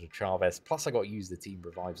problems with Chavez. Plus, I got to use the team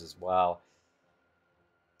revives as well.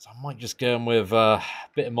 So I might just go in with a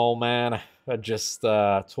bit of Mole Man and just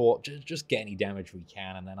just get any damage we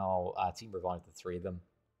can, and then I'll team revive the 3 of them.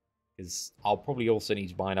 Because I'll probably also need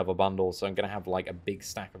to buy another bundle, so I'm going to have like a big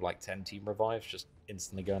stack of like 10 team revives just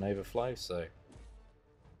instantly going overflow. So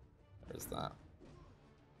there's that.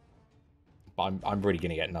 But I'm really going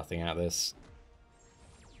to get nothing out of this.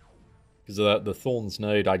 Because of the Thorns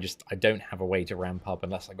node, I don't have a way to ramp up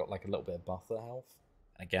unless I got like a little bit of buffer health.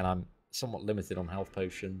 And again, I'm somewhat limited on health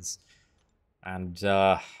potions. And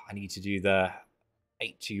I need to do the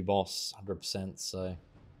 8-2 boss 100%, so...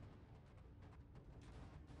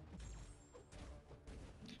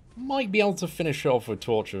 Might be able to finish off with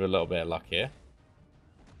Torch with a little bit of luck here.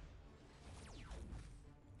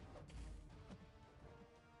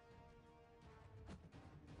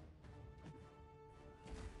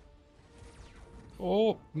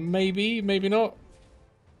 Or maybe, maybe not.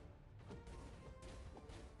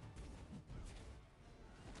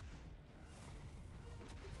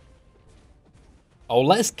 Oh,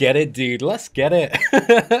 let's get it, dude. Let's get it.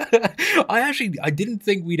 I didn't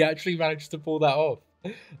think we'd actually manage to pull that off.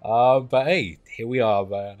 But hey, here we are,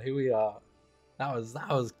 man. Here we are. That was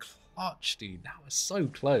clutch, dude. That was so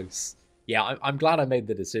close. Yeah, I'm glad I made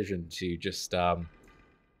the decision to just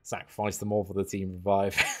sacrifice them all for the team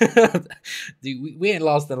revive. Dude, we ain't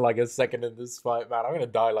lasting like a second in this fight, man. I'm gonna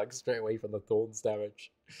die like straight away from the Thorns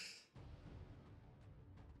damage.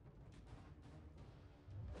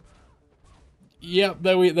 Yep,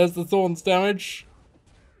 there's the Thorns damage.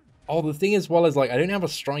 Oh, the thing as well is, like, I don't have a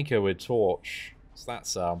striker with Torch. So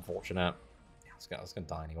that's unfortunate. Yeah, I was gonna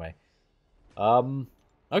die anyway.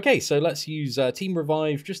 Okay, so let's use Team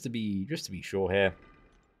Revive just to be sure here.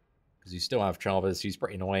 Because you still have Chavez, who's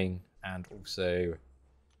pretty annoying, and also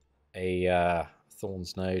a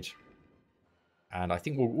Thorns node. And I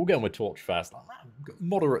think we'll go in with Torch first. I've got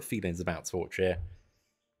moderate feelings about Torch here.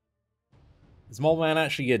 Is Mole Man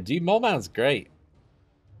actually good? Dude, Mole Man's great.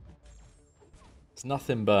 It's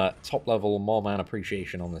nothing but top-level Mole Man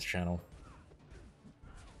appreciation on this channel.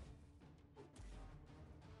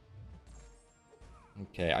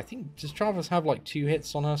 Okay, I think... Does Chavez have, like, 2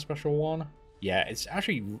 hits on her special one? Yeah, it's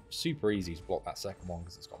actually super easy to block that second one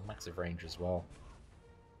because it's got massive range as well.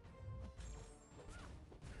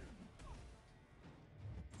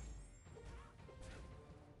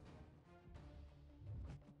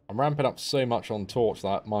 I'm ramping up so much on Torch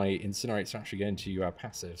that my Incinerate's actually going to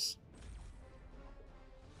passives.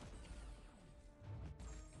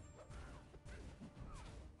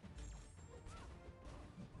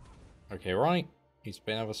 Okay, right. Needs to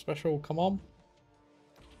be another special. Come on.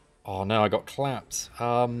 Oh no, I got clapped.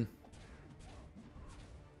 Dude,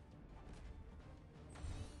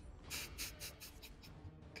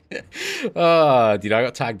 I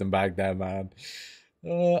got tagged and bagged there, man.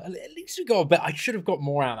 At least we got a bit. I should have got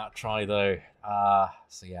more out of that try, though.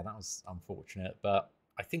 So yeah, that was unfortunate. But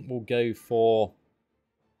I think we'll go for...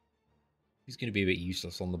 Who's going to be a bit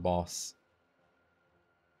useless on the boss?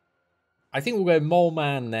 I think we'll go Mole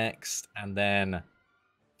Man next, and then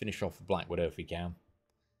finish off with Black Widow if we can.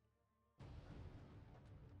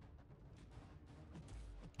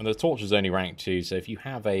 And the torch is only rank 2, so if you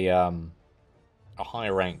have a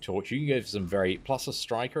higher rank torch, you can go for some very... Plus a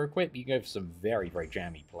striker equip, you can go for some very, very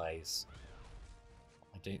jammy plays.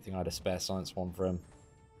 I don't think I had a spare science one for him.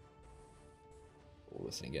 Oh,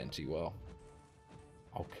 this ain't getting too well.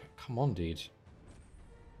 Oh, come on, dude.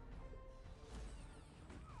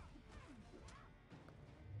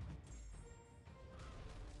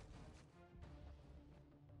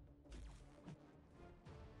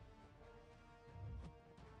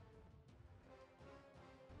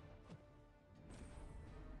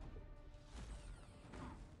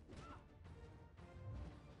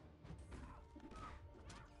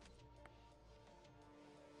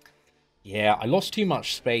 Yeah, I lost too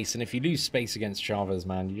much space, and if you lose space against Chavez,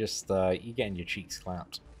 man, you just, you're getting your cheeks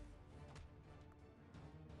clapped.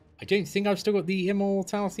 I don't think I've still got the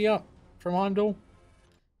immortality up from Heimdall.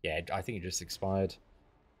 Yeah, I think it just expired.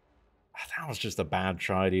 That was just a bad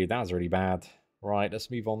try, dude. That was really bad. Right, let's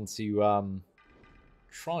move on to,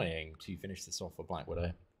 trying to finish this off with Black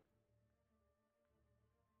Widow.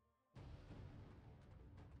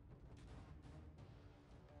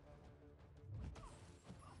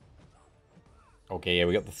 Okay, yeah,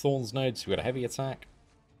 we got the Thorns node, so we got a heavy attack.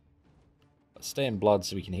 Let's stay in blood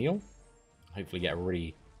so we can heal. Hopefully get a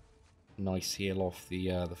really nice heal off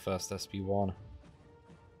the first SP1.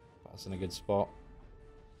 That's in a good spot.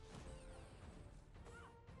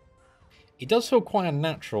 It does feel quite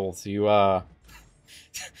unnatural to, I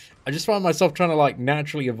just find myself trying to, like,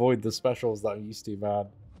 naturally avoid the specials that I'm used to, man.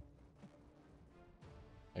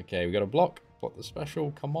 Okay, we got a block. Block the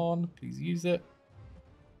special. Come on. Please use it.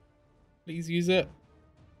 Please use it.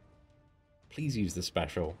 Please use the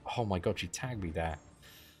special. Oh my god, she tagged me there.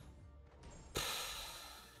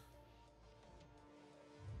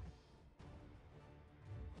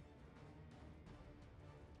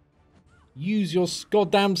 Use your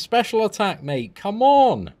goddamn special attack, mate. Come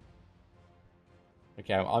on.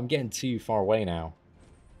 Okay, I'm getting too far away now.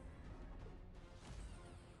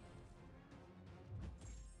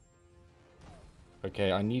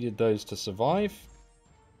 Okay, I needed those to survive.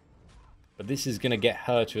 But this is going to get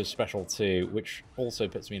her to a special too, which also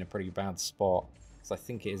puts me in a pretty bad spot. Because I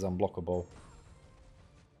think it is unblockable.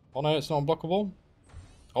 Oh no, it's not unblockable.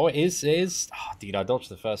 Oh, it is, it is. Oh, dude, I dodged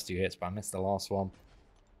the first 2 hits, but I missed the last one.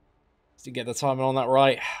 Didn't get the timing on that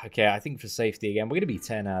right. Okay, I think for safety again, we're going to be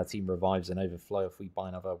 10 team revives and overflow if we buy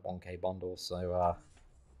another 1k bundle, so...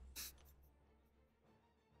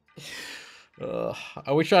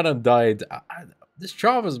 I wish I hadn't died. This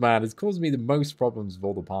Chavez, man, has caused me the most problems with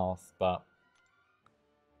all the path, but...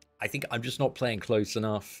 I think I'm just not playing close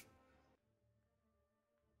enough.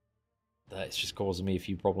 That it's just causing me a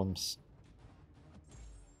few problems.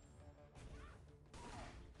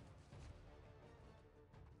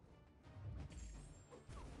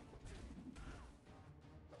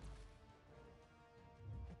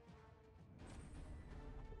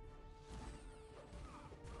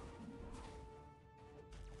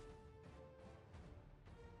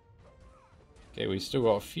 Okay, we still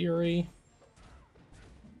got Fury.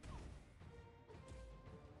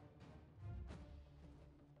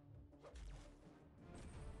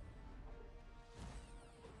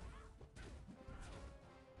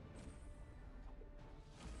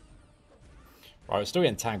 Right, we're still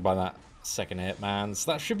getting tagged by that second hit, man.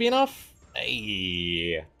 So that should be enough.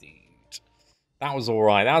 Hey, dude. That was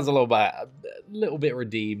alright. That was a little bit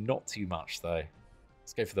redeemed. Not too much, though.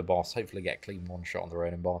 Let's go for the boss. Hopefully get a clean one-shot on the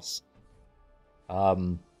Ronin boss. I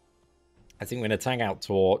think we're going to tag out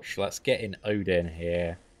Torch. Let's get in Odin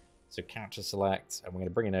here. So character select, and we're going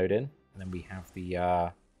to bring in Odin. And then we have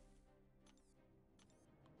the,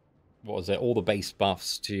 what was it? All the base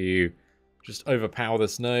buffs to just overpower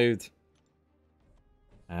this node.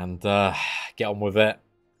 And get on with it.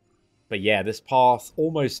 But yeah, this path,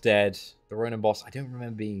 almost dead. The Ronin boss, I don't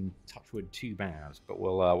remember being touchwood too bad. But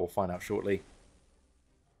we'll find out shortly.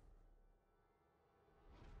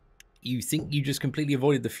 You think you just completely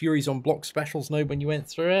avoided the Furies on block specials node when you went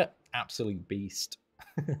through it? Absolute beast.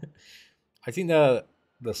 I think the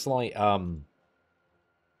slight what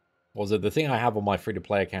was it? The thing I have on my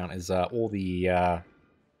free-to-play account is all the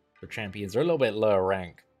champions are a little bit lower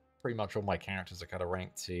rank. Pretty much all my characters are kind of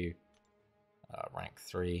rank 2, rank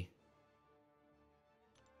 3.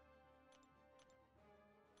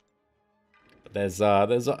 There's a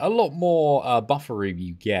lot more buffer room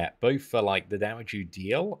you get, both for like the damage you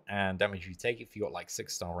deal and damage you take if you got like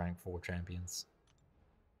 6-star rank 4 champions.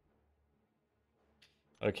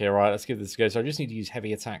 Okay, right, let's give this a go. So I just need to use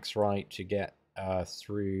heavy attacks, right, to get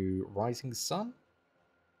through Rising Sun.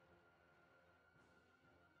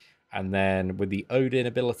 And then with the Odin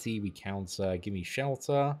ability, we counter Give Me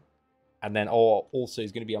Shelter. And then also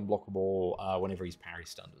he's going to be unblockable whenever he's parry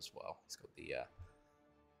stunned as well. He's got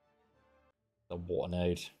the water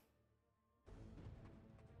node.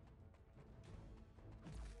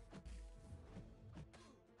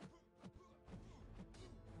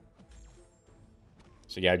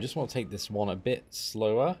 So yeah, I just want to take this one a bit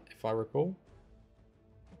slower, if I recall.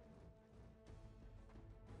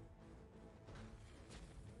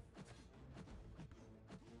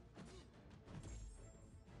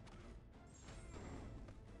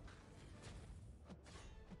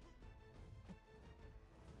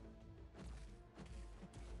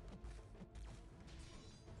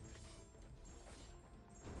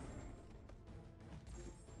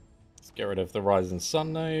 Let's get rid of the Rising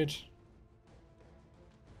Sun node.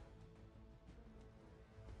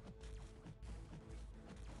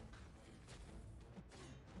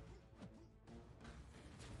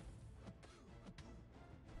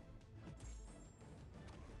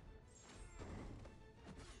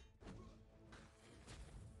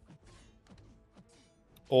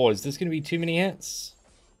 Oh, is this going to be too many hits?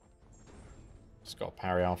 Just got to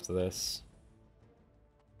parry after this.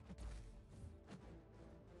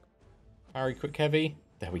 Parry quick heavy.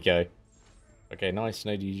 There we go. Okay, nice.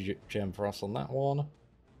 No gem for us on that one.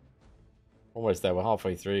 Almost there. We're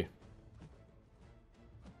halfway through.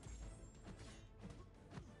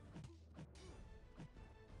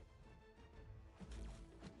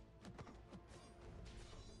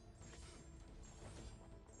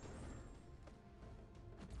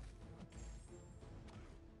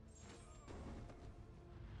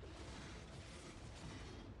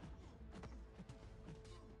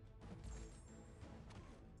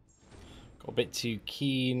 Got a bit too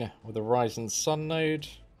keen with the Rising Sun node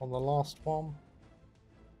on the last one.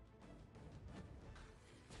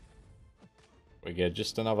 We go,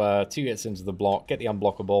 just another 2 hits into the block, get the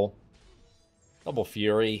unblockable. Double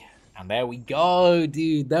Fury, and there we go,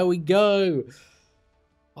 dude, there we go.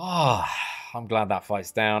 Ah, I'm glad that fight's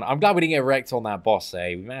down. I'm glad we didn't get wrecked on that boss,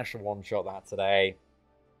 eh? We managed to one-shot that today.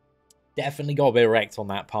 Definitely got a bit wrecked on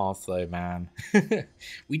that path, though, man.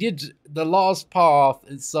 We did the last path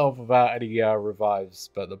itself without any revives,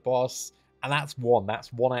 but the boss, and that's one.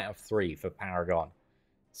 That's 1 out of 3 for Paragon.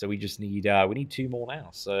 So we just need we need 2 more now.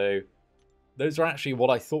 So those are actually what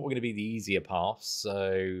I thought were going to be the easier paths.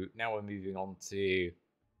 So now we're moving on to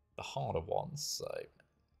the harder ones. So a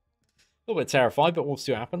little bit terrified, but we'll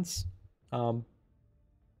see what happens. I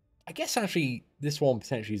guess actually this one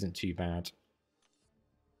potentially isn't too bad.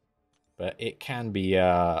 But it can be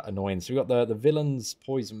annoying. So we got the villain's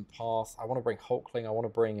poison path. I want to bring Hulkling. I want to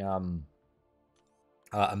bring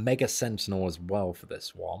a Mega Sentinel as well for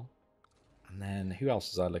this one. And then who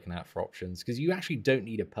else was I looking at for options? Because you actually don't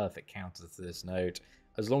need a perfect counter to this node,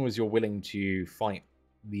 as long as you're willing to fight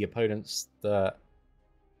the opponents that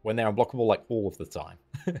when they're unblockable like all of the time.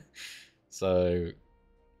 So,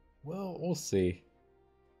 well, we'll see.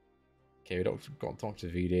 Okay, we've got Dr.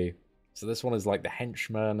 Voodoo. So this one is like the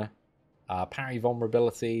henchman. Parry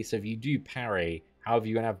vulnerability. So if you do parry, however,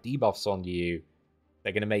 you're going to have debuffs on you,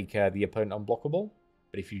 they're going to make the opponent unblockable.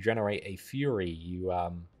 But if you generate a Fury, you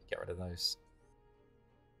get rid of those.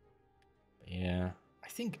 But yeah, I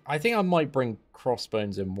think I might bring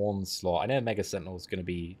Crossbones in one slot. I know Mega Sentinel is going to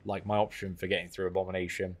be like my option for getting through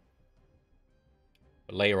Abomination.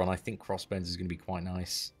 But later on, I think Crossbones is going to be quite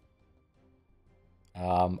nice.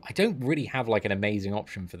 I don't really have like an amazing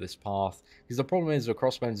option for this path, because the problem is with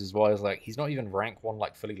Crossbones as well is like he's not even rank 1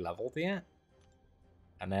 like fully leveled yet.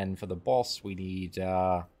 And then for the boss we need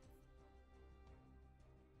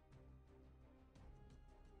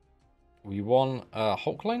we want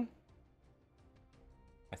Hulkling,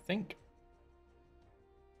 I think.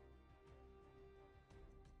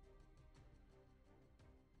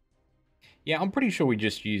 Yeah, I'm pretty sure we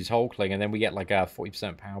just use Hulkling, and then we get like a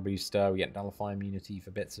 40% power booster. We get Nullify immunity for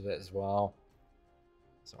bits of it as well.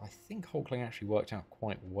 So I think Hulkling actually worked out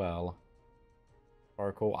quite well. If I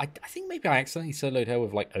recall, I think maybe I accidentally soloed her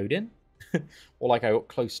with like Odin, or like I got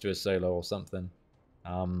close to a solo or something.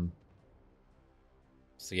 So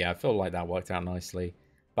yeah, I feel like that worked out nicely.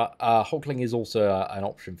 But Hulkling is also an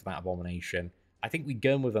option for that Abomination. I think we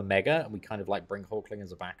go in with a Mega, and we kind of like bring Hulkling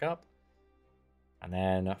as a backup. And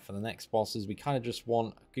then for the next bosses, we kind of just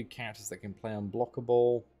want good characters that can play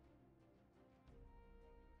unblockable.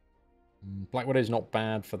 Black Widow's not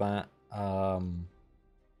bad for that.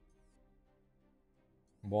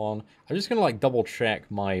 One. I'm just gonna like double check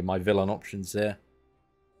my villain options here.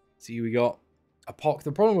 See, we got a Pock.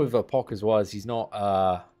 The problem with a Pock as well is he's not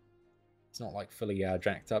like fully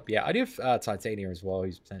jacked up. Yeah, I do have Titania as well.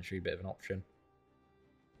 He's potentially a bit of an option.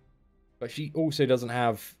 But she also doesn't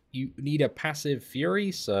have... You need a passive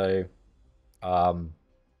Fury, so... yeah,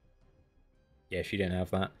 she didn't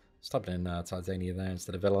have that. Let's type in Titania there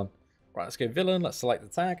instead of Villain. Right, let's go Villain. Let's select the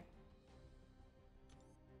tag.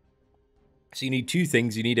 So you need two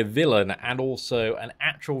things. You need a Villain and also an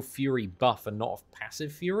actual Fury buff and not a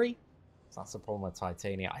passive Fury. So that's the problem with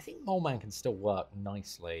Titania. I think Mole Man can still work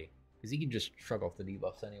nicely because he can just shrug off the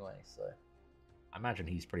debuffs anyway, so... I imagine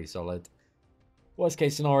he's pretty solid. Worst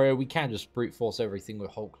case scenario, we can just brute force everything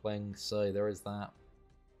with Hulkling, so there is that.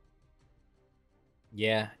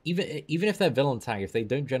 Yeah, even if they're villain tag, if they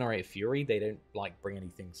don't generate Fury, they don't like bring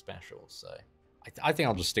anything special. So I think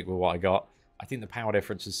I'll just stick with what I got. I think the power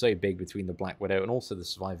difference is so big between the Black Widow and also the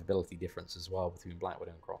survivability difference as well between Black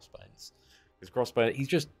Widow and Crossbones. Because Crossbones,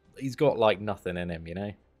 he's got like nothing in him, you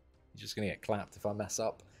know. He's just gonna get clapped if I mess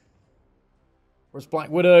up. Whereas Black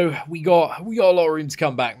Widow, we got a lot of room to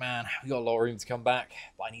come back, man. We got a lot of room to come back.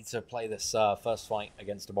 But I need to play this first fight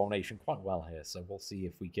against Abomination quite well here, so we'll see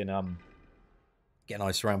if we can get a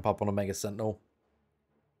nice ramp up on a Mega Sentinel.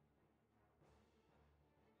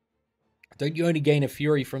 Don't you only gain a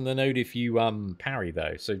Fury from the node if you parry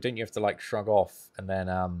though? So don't you have to like shrug off and then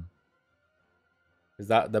is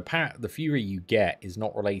that the Fury you get is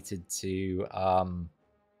not related to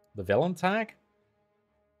the villain tag?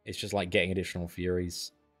 It's just like getting additional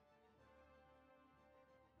Furies.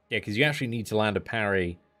 Yeah, because you actually need to land a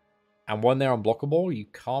parry. And when they're unblockable, you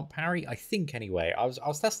can't parry. I think anyway. I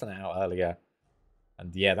was testing it out earlier.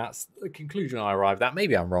 And yeah, that's the conclusion I arrived at.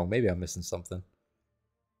 Maybe I'm wrong. Maybe I'm missing something.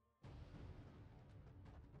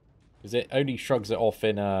 Because it only shrugs it off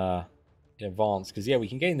in advance. Because yeah, we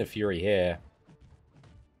can gain the Fury here.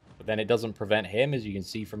 But then it doesn't prevent him, as you can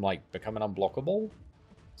see, from like becoming unblockable.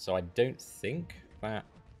 So I don't think that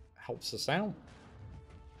helps us out.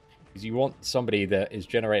 Because you want somebody that is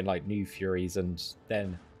generating like new Furies and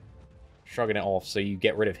then shrugging it off so you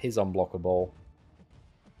get rid of his unblockable.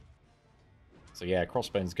 So yeah,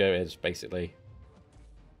 Crossbones Go is basically.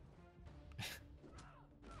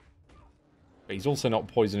 But he's also not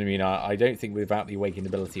poison immune. I don't think without the awakened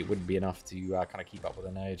ability it wouldn't be enough to kind of keep up with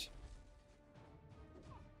the node.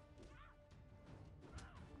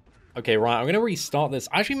 Okay, right, I'm going to restart this.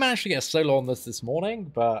 I actually managed to get a solo on this morning,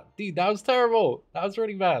 but dude, that was terrible. That was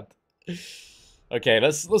really bad. Okay,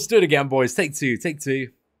 let's do it again, boys. Take two.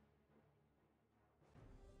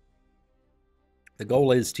 The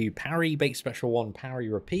goal is to parry, bait special 1, parry,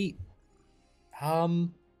 repeat. I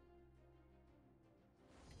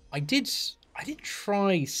did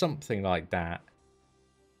try something like that.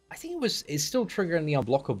 I think it's still triggering the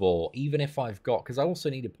unblockable, even if I've got... Because I also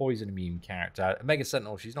need a poison immune character. Mega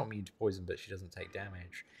Sentinel, she's not immune to poison, but she doesn't take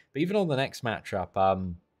damage. But even on the next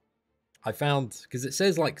matchup, I found... Because it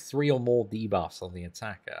says like 3 or more debuffs on the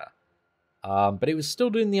attacker. But it was still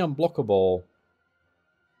doing the unblockable.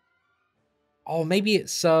 Oh, maybe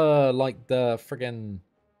it's like the friggin...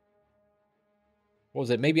 What was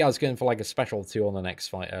it? Maybe I was going for like a special 2 on the next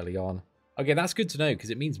fight early on. Okay, that's good to know, because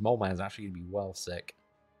it means Mole Man's actually going to be well sick.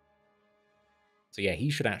 So yeah, he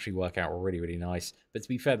should actually work out really, really nice. But to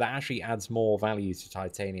be fair, that actually adds more value to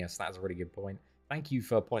Titania, so that's a really good point. Thank you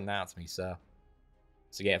for pointing that out to me, sir.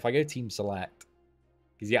 So yeah, if I go Team Select...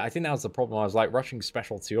 Because yeah, I think that was the problem. I was like rushing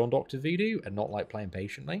Special 2 on Dr. Voodoo and not like playing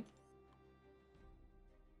patiently.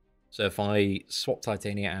 So if I swap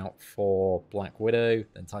Titania out for Black Widow,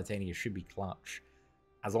 then Titania should be clutch.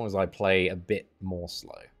 As long as I play a bit more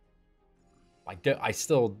slow. I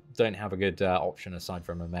still don't have a good option aside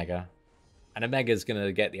from Omega. And Omega's going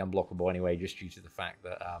to get the unblockable anyway, just due to the fact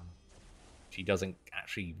that she doesn't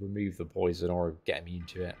actually remove the poison or get immune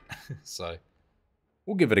to it. So,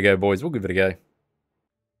 we'll give it a go, boys. We'll give it a go.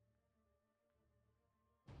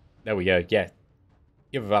 There we go. Yeah.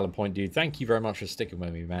 You have a valid point, dude. Thank you very much for sticking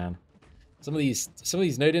with me, man. Some of these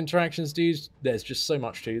node interactions, dudes, there's just so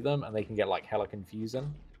much to them, and they can get, like, hella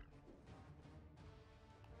confusing.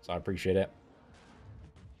 So I appreciate it.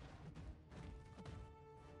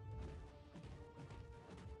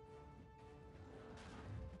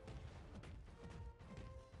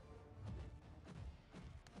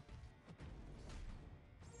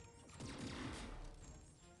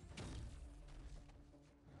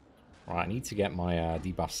 Right, I need to get my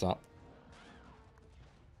debuffs up.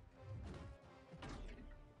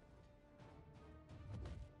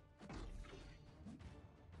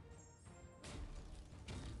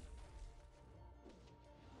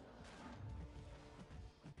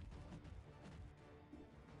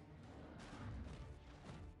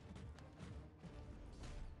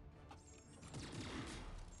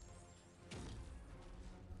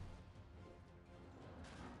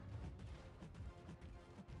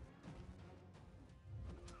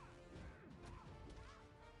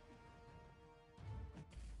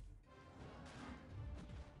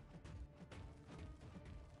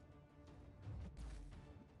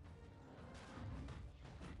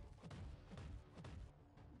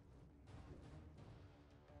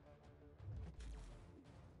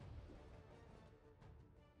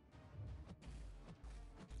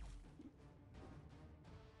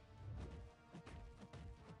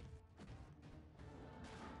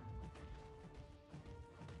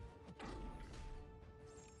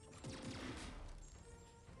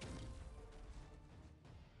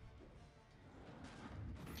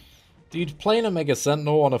 Dude, playing a Mega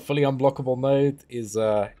Sentinel on a fully unblockable node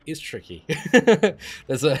is tricky.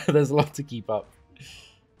 there's a lot to keep up.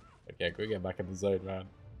 Okay, go get back in the zone, man.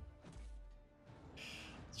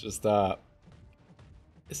 It's just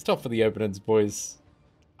it's tough for the openings, boys.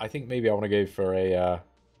 I think maybe I want to go for a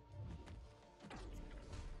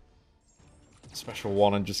special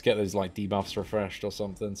one and just get those like debuffs refreshed or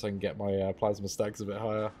something so I can get my plasma stacks a bit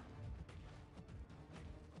higher.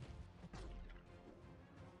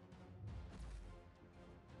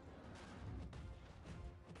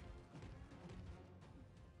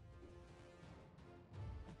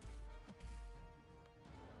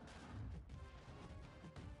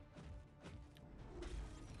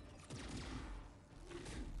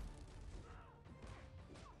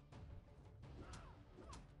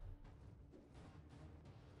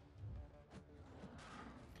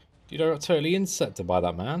 Dude, I got totally incepted by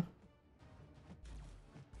that, man.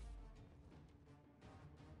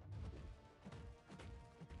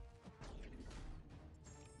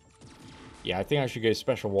 Yeah, I think I should go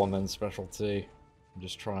special 1 then special 2. And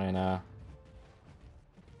just try and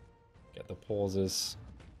get the pauses.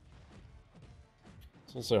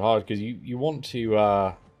 It's also hard because you want to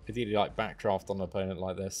ideally like backdraft on an opponent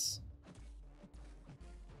like this.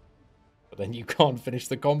 But then you can't finish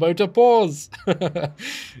the combo to pause!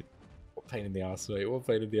 What pain in the ass, mate. What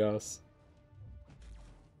pain in the ass.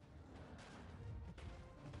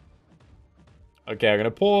 Okay, I'm going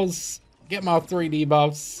to pause, get my 3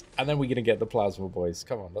 debuffs, and then we're going to get the plasma, boys.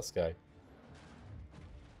 Come on, let's go.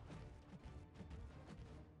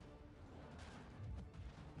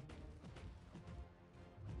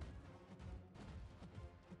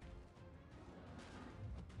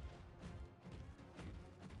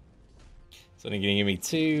 It's only going to give me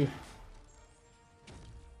 2.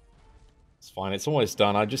 It's fine. It's almost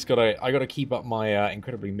done. I gotta keep up my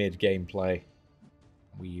incredibly mid gameplay.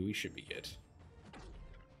 We should be good.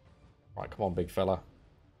 Right, come on, big fella.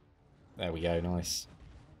 There we go. Nice.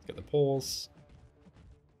 Let's get the pause.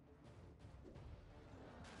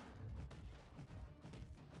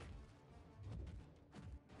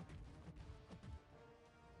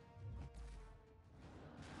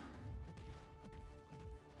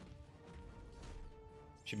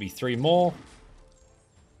 Should be 3 more.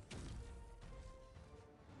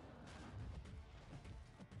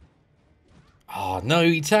 Oh, no,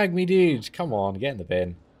 he tagged me, dude. Come on, get in the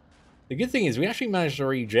bin. The good thing is we actually managed to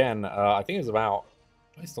regen. I think it was about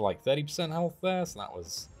close to like 30% health there, so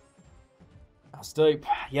that's dope.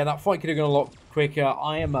 Yeah, that fight could have gone a lot quicker.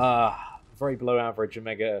 I am a very below average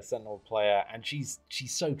Omega Sentinel player, and she's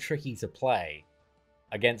so tricky to play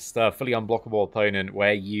against a fully unblockable opponent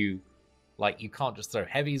where you can't just throw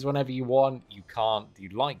heavies whenever you want. You can't do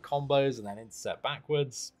light combos and then intercept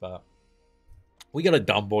backwards, but we got it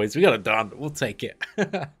done, boys. We got it done. We'll take it.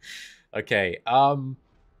 Okay,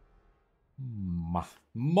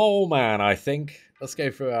 Mole Man, I think. Let's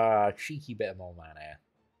go for a cheeky bit of Mole Man here.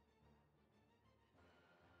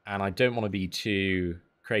 And I don't want to be too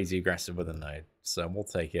crazy aggressive with a node, so we'll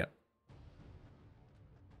take it.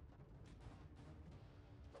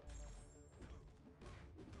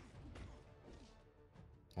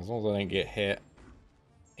 As long as I don't get hit.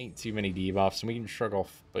 Ain't too many debuffs, and we can shrug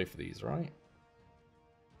off both of these, right?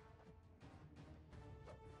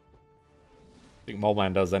 I think Mole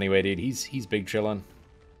Man does anyway, dude. He's big chillin'.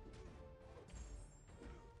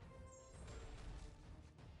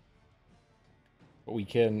 But we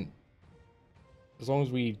can, as long as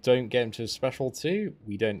we don't get him to special 2,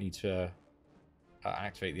 we don't need to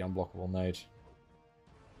activate the unblockable node.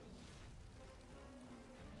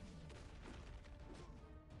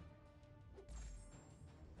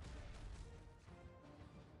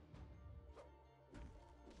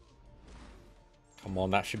 Come on,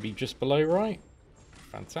 that should be just below, right?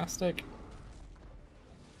 Fantastic.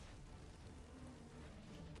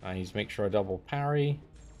 I need to make sure I double parry.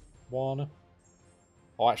 1.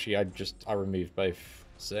 Oh, actually, I removed both.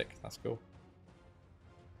 Sick. That's cool.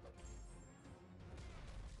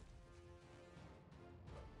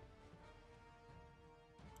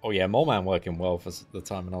 Oh yeah, Mole Man working well for the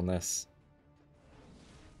timing on this.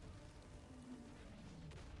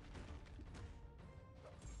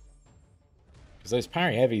 Because those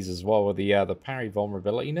parry heavies as well with the parry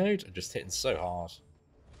vulnerability node are just hitting so hard.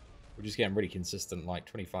 We're just getting really consistent,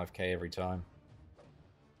 like 25k every time.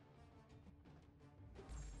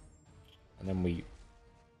 And then we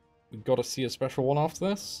got to see a special one after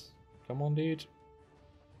this. Come on, dude.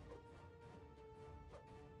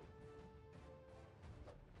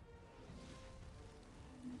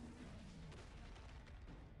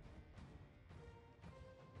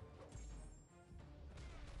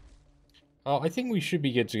 Oh, I think we should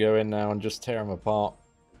be good to go in now and just tear them apart.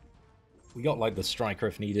 We got, like, the striker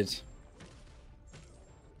if needed.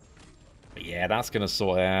 But yeah, that's going to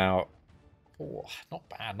sort it out. Oh, not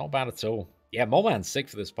bad. Not bad at all. Yeah, Moleman's sick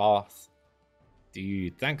for this path.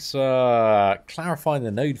 Dude, thanks for clarifying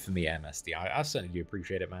the node for me, MSD. I certainly do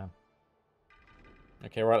appreciate it, man.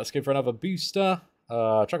 Okay, right, let's go for another booster.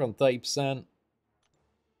 Chuck on 30%.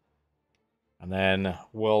 And then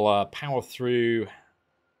we'll power through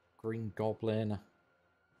Green Goblin.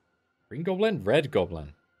 Green Goblin? Red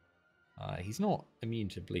Goblin. He's not immune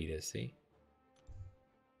to bleed, is he?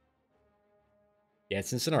 Yeah,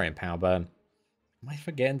 it's Incinerate and Power Burn. Am I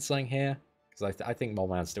forgetting something here? Because I think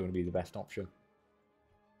Moleman's still going to be the best option.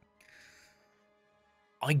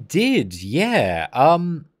 I did, yeah.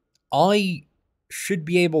 I should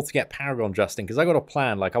be able to get Paragon Justin, because I got a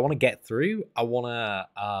plan. Like, I want to get through. I want to...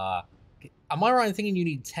 am I right in thinking you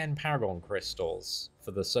need 10 Paragon Crystals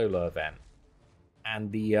for the solo event?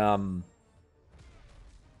 And the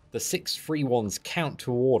 6 free ones count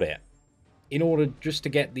toward it, in order just to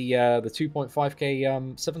get the 2.5k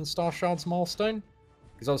 7-star shards milestone.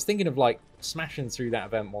 Because I was thinking of, like, smashing through that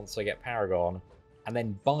event once I get Paragon, and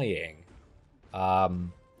then buying,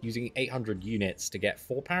 using 800 units to get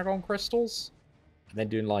 4 Paragon crystals, and then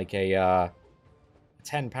doing, like, a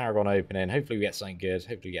 10 Paragon opening. Hopefully we get something good.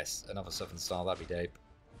 Hopefully we get another 7-star. That'd be dope.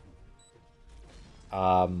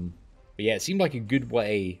 But yeah, it seemed like a good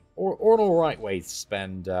way, or an alright way to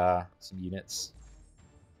spend some units.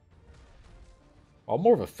 Well,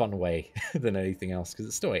 more of a fun way than anything else, because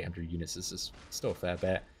it's still 800 units. It's just still a fair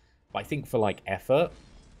bit. But I think for, like, effort,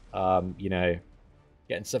 you know,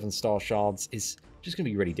 getting 7-star shards is just going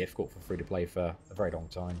to be really difficult for free-to-play for a very long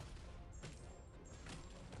time.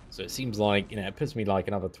 So it seems like, you know, it puts me, like,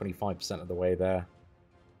 another 25% of the way there.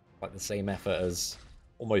 Like, the same effort as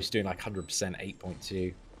almost doing, like, 100%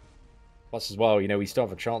 8.2. Plus, as well, you know, we still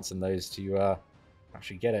have a chance in those to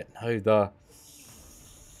actually get it. No, the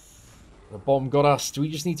bomb got us. Do we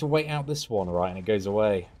just need to wait out this one, right? And it goes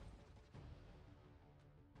away.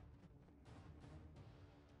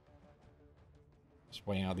 Just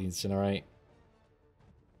waiting out the incinerate.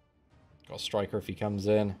 Got a striker if he comes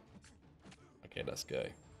in. Okay, let's go.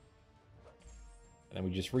 And then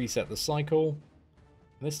we just reset the cycle.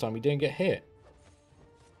 And this time we didn't get hit.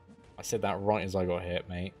 I said that right as I got hit,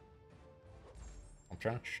 mate. I'm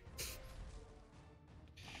trash.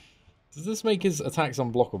 Does this make his attacks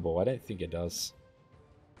unblockable? I don't think it does.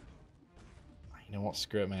 You know what?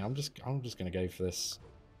 Screw it, man. I'm just gonna go for this.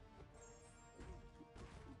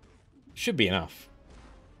 Should be enough.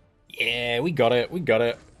 Yeah, we got it. We got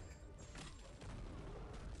it.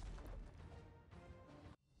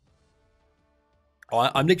 Oh,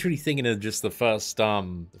 I'm literally thinking of just the first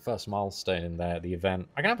milestone in there, the event.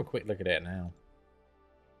 I can have a quick look at it now.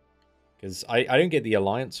 Because I don't get the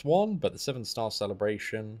Alliance one, but the 7-star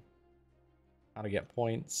celebration. How to get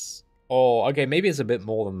points. Oh, okay, maybe it's a bit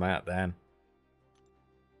more than that then.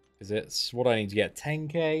 Because it's what I need to get,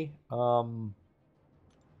 10k. So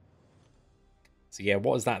yeah,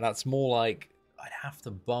 what is that? That's more like I'd have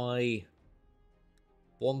to buy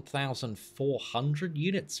 1,400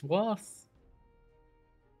 units worth.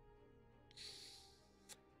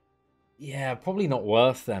 Yeah, probably not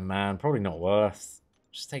worth then, man. Probably not worth.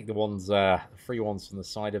 Just take the ones, the free ones from the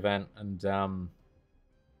side event, and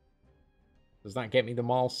does that get me the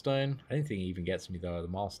milestone? I don't think it even gets me the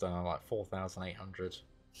milestone. I'm like 4,800.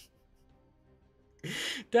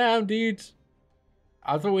 Damn, dude.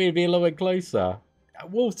 I thought we'd be a little bit closer.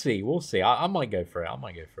 We'll see. We'll see. I might go for it. I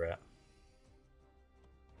might go for it.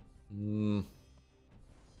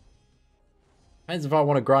 Depends if I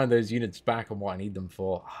want to grind those units back on what I need them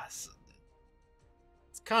for. It's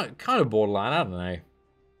kind of borderline. I don't know.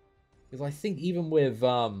 Because I think even with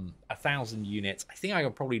 1,000 units, I think I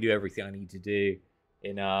can probably do everything I need to do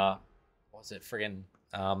in what's it, friggin'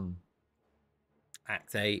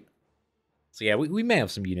 Act 8. So yeah, we may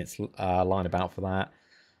have some units lying about for that.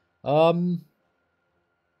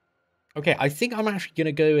 Okay, I think I'm actually going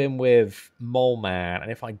to go in with Mole Man,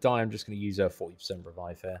 and if I die, I'm just going to use a 40%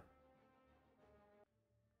 revive here.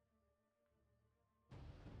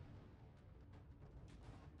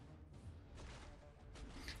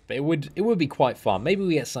 But it would be quite fun. Maybe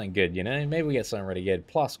we get something good, you know? Maybe we get something really good.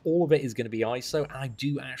 Plus, all of it is going to be ISO, and I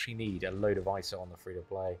do actually need a load of ISO on the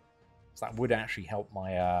free-to-play. So that would actually help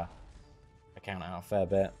my account out a fair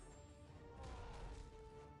bit.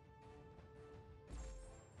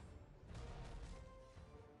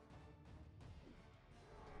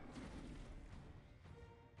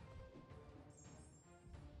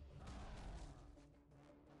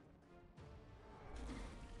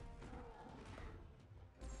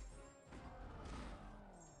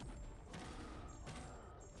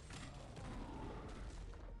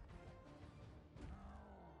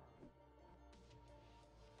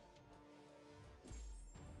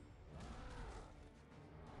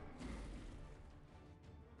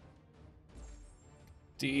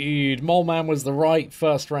 Dude, Mole Man was the right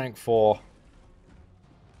first rank for.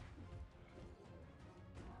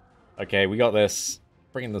 Okay, we got this.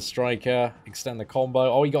 Bring in the striker, extend the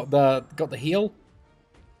combo. Oh, he got the heal?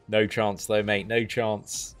 No chance though, mate. No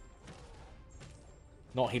chance.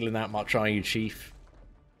 Not healing that much, are you, Chief?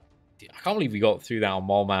 I can't believe we got through that on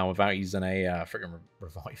Mole Man without using a freaking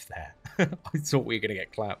revive there. I thought we were gonna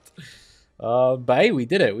get clapped. But hey, we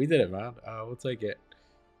did it. We did it, man. We'll take it.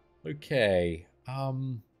 Okay.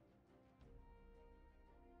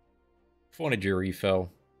 400 your refill.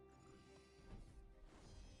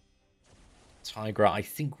 Tigra, I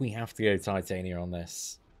think we have to go Titania on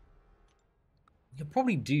this. We could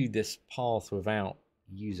probably do this path without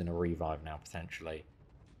using a revive now, potentially.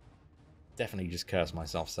 Definitely just curse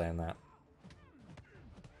myself saying that.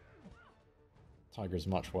 Tigra's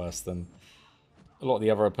much worse than a lot of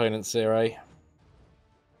the other opponents here, eh?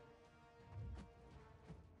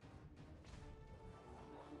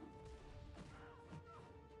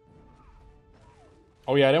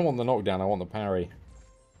 Oh yeah, I don't want the knockdown, I want the parry.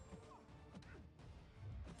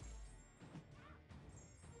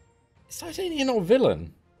 Is Titania not a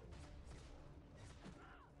villain?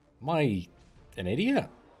 Am I an idiot?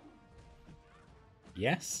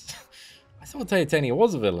 Yes? I thought Titania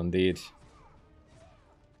was a villain, dude.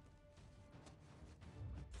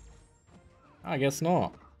 I guess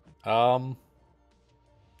not.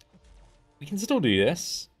 We can still do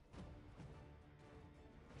this.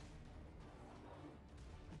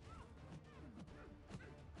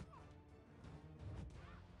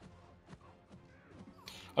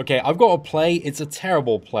 Okay, I've got a play. It's a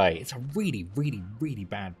terrible play. It's a really, really, really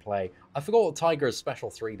bad play. I forgot what Tiger's Special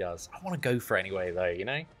 3 does. I want to go for it anyway, though, you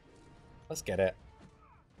know? Let's get it.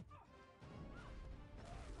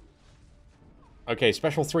 Okay,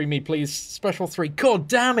 Special 3 me, please. Special 3. God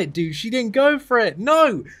damn it, dude. She didn't go for it.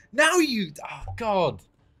 No! Now you... Oh, God.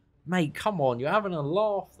 Mate, come on. You're having a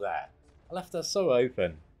laugh there. I left her so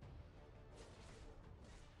open.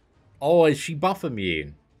 Oh, is she buff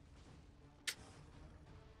immune?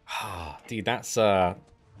 Dude, that's so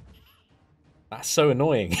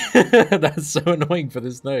annoying. That's so annoying for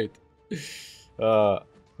this node.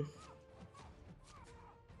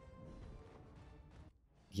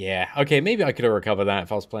 Yeah, okay, maybe I could have recovered that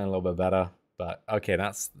if I was playing a little bit better. But okay,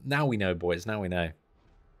 that's now we know, boys. Now we know.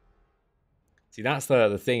 See, that's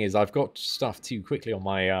the thing is I've got stuff too quickly on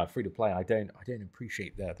my free to play. I don't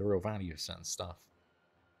appreciate the real value of certain stuff.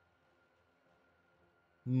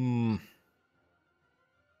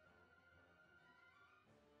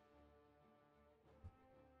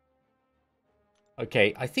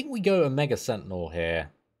 Okay, I think we go a Mega Sentinel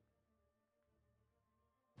here.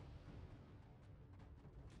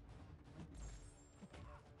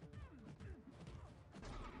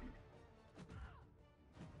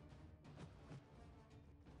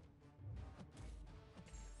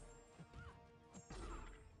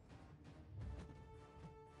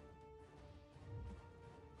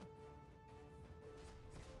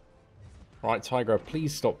 Right, Tiger,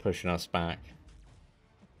 please stop pushing us back.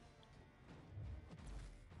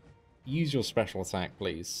 Use your special attack,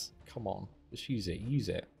 please. Come on. Just use it. Use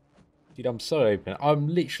it. Dude, I'm so open. I'm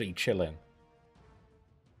literally chilling.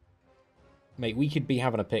 Mate, we could be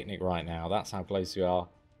having a picnic right now. That's how close we are.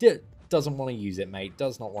 Doesn't want to use it, mate.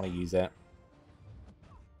 Does not want to use it.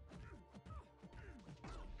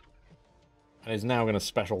 And is now going to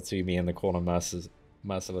special to me in the corner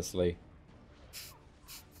mercilessly.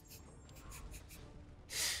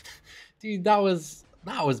 Dude, that was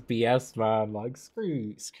BS, man. Like,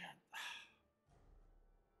 screw.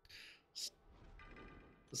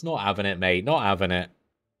 It's not having it, mate. Not having it.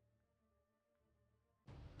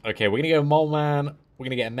 Okay, we're going to go Mole Man. We're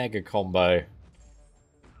going to get a mega combo.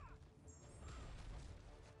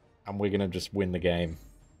 And we're going to just win the game.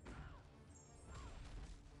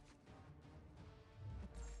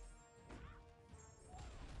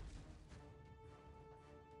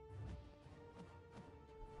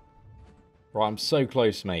 Right, I'm so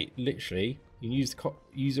close, mate. Literally, you can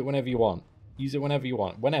use it whenever you want. Use it whenever you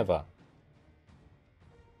want. Whenever.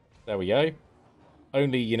 There we go.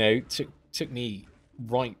 Only, you know, took me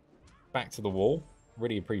right back to the wall.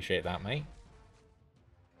 Really appreciate that, mate.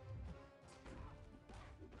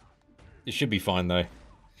 It should be fine, though.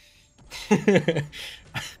 I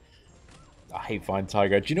hate Fine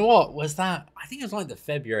Tiger. Do you know what? Was that? I think it was like the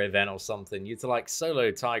February event or something. You had to like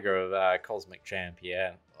solo Tiger of Cosmic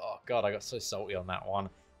Champion. Oh, God, I got so salty on that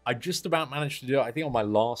one. I just about managed to do it, I think, on my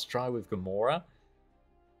last try with Gamora.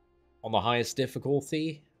 On the highest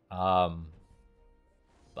difficulty. But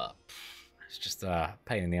it's just a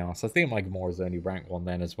pain in the ass. I think my Gamora's only rank 1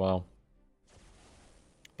 then as well.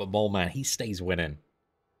 But Mole Man, he stays winning.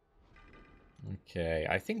 Okay,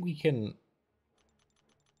 I think we can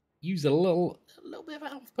use a little bit of a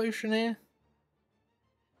health potion here.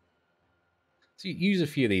 So use a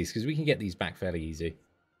few of these, because we can get these back fairly easy.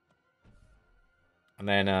 And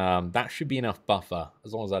then that should be enough buffer,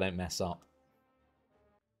 as long as I don't mess up.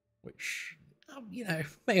 Which, you know,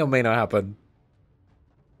 may or may not happen.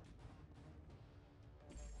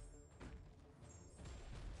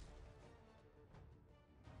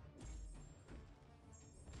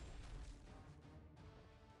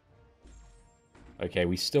 Okay,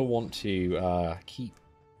 we still want to keep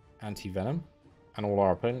anti-venom and all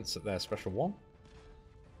our opponents at their special 1.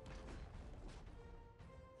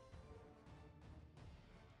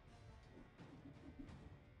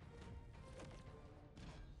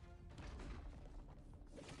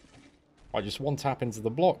 I just 1-tap into the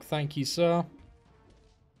block, thank you, sir.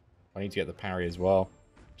 I need to get the parry as well,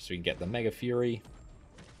 so we can get the Mega Fury.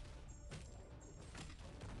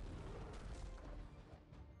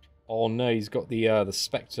 Oh no, he's got the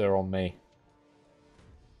Spectre on me.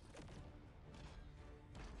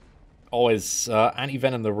 Oh, is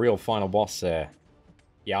Anti-Venom the real final boss here?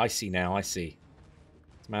 Yeah, I see now, I see.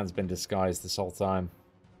 This man's been disguised this whole time.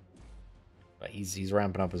 But he's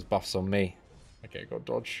ramping up his buffs on me. Okay, got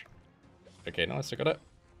dodge. Okay, nice, I got it.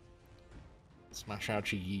 Smash out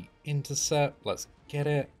cheeky intercept. Let's get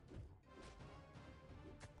it.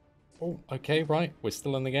 Oh, okay, right. We're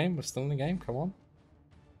still in the game. We're still in the game. Come on.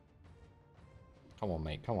 Come on,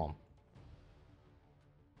 mate. Come on.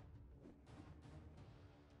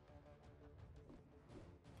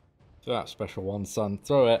 Throw that special 1, son.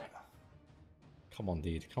 Throw it. Come on,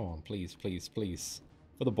 dude. Come on. Please, please, please.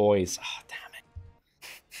 For the boys. Ah, oh, damn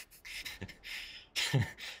it.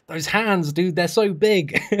 Those hands, dude. They're so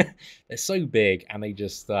big. They're so big. And they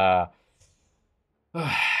just... they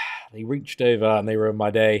reached over and they ruined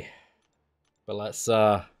my day. But let's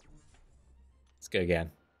go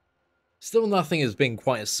again. Still nothing has been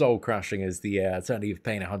quite as soul-crashing as the Eternity of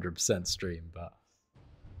Pain 100% stream, but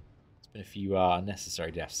it's been a few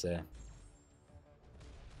unnecessary deaths here.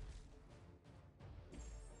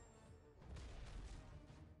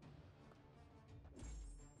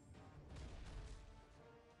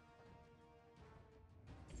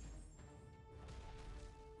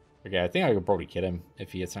 Okay, I think I could probably kill him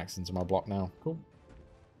if he attacks into my block now. Cool.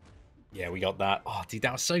 Yeah, we got that. Oh, dude,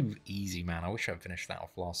 that was so easy, man. I wish I'd finished that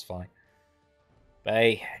off last fight. But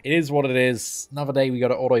hey, it is what it is. Another day we got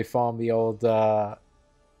to auto farm the old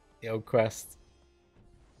quest.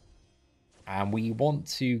 And we want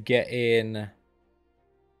to get in...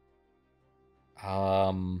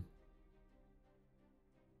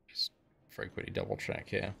 just very quickly double check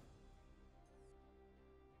here.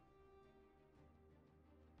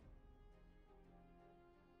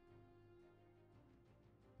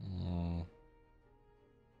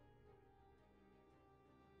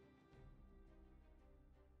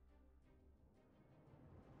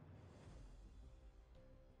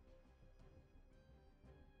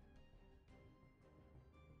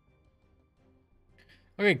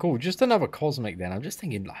 Okay, cool. Just another Cosmic then. I'm just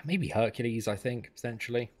thinking like maybe Hercules, I think,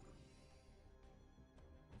 potentially.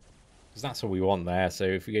 Because that's what we want there. So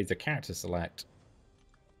if we go to character select,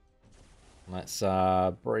 let's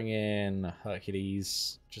bring in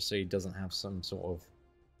Hercules, just so he doesn't have some sort of...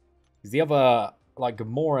 Because the other, like,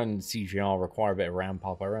 Gamora and CGR require a bit of ramp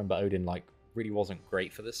up. I remember Odin, like, really wasn't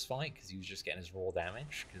great for this fight, because he was just getting his raw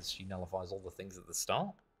damage, because she nullifies all the things at the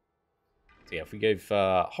start. So yeah, if we go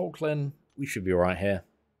for Hulkling, we should be alright here.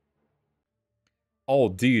 Oh,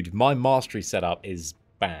 dude, my mastery setup is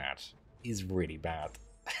bad. Is really bad.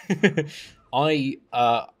 I,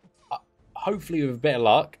 hopefully with a bit of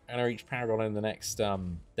luck, and I reach Paragon in the next day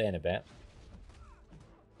and a bit.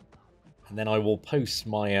 And then I will post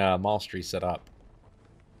my mastery setup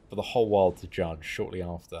for the whole world to judge shortly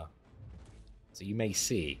after. So you may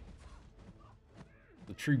see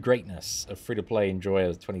the true greatness of free-to-play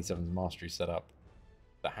Enjoyer 27's mastery setup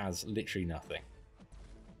that has literally nothing.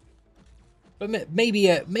 But maybe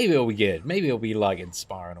it'll be good. Maybe it'll be like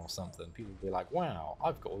inspiring or something. People will be like, wow,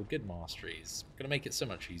 I've got all the good masteries. I'm going to make it so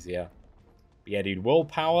much easier. But yeah, dude,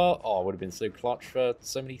 willpower. Oh, it would have been so clutch for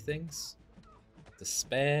so many things.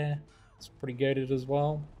 Despair. It's pretty goated as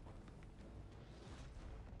well.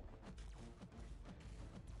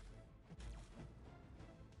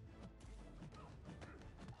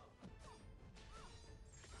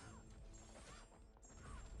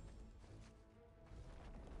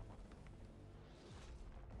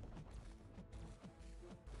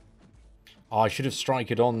 Oh, I should have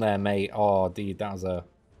striked on there, mate. Oh, dude, that was a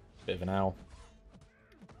bit of an L.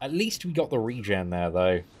 At least we got the regen there,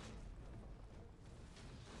 though.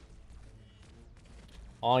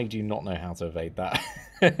 I do not know how to evade that.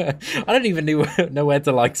 I don't even know where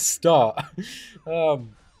to, like, start.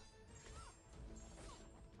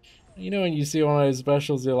 You know when you see one of those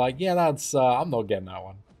specials, you're like, yeah, that's, I'm not getting that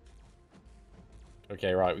one.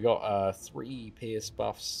 Okay, right, we got 3 Pierce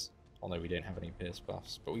buffs. Oh no, we don't have any Pierce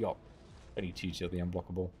buffs, but we got only 2 till the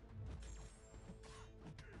unblockable.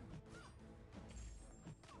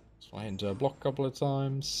 So I hit block a couple of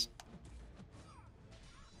times.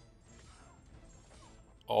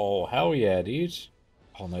 Oh, hell yeah, dude.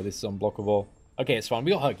 Oh no, this is unblockable. Okay, it's fine.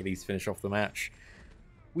 We got Hercules to finish off the match.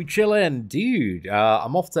 We chillin', dude.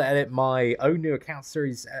 I'm off to edit my own new account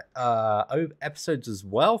series episodes as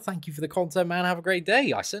well. Thank you for the content, man. Have a great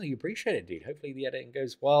day. I certainly appreciate it, dude. Hopefully the editing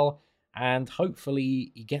goes well. And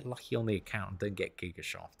hopefully you get lucky on the account and don't get giga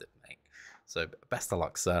shafted, mate. So best of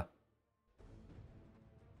luck, sir.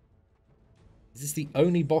 Is this the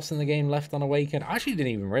only boss in the game left unawakened? I actually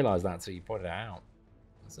didn't even realize that until you pointed it out.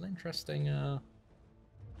 It's an interesting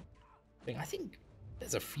thing. I think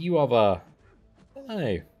there's a few other... I don't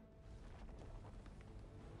know.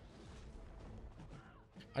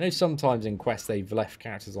 I know sometimes in quests they've left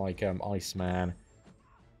characters like Iceman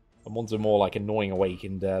and ones with more like annoying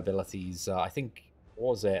awakened abilities. I think, what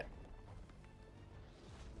was it?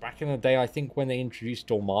 Back in the day, I think when they introduced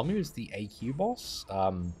Dormammu as the AQ boss,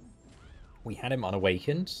 we had him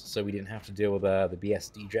unawakened, so we didn't have to deal with the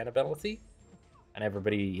BSD gen ability, and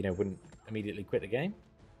everybody, you know, wouldn't immediately quit the game.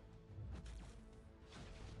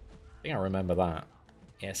 I think I remember that.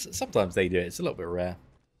 Yes, sometimes they do it. It's a little bit rare.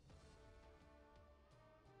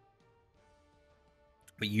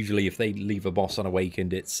 But usually if they leave a boss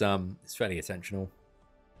unawakened, it's fairly intentional.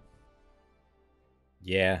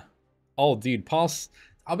 Yeah. Oh, dude,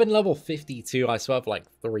 I've been level 52, I swear, for like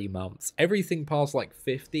 3 months. Everything past like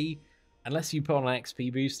 50, unless you put on an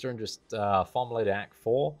XP booster and just farm load Act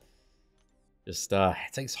 4, just it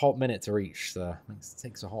takes a hot minute to reach, so it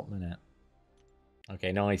takes a hot minute.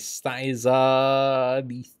 Okay, nice. That is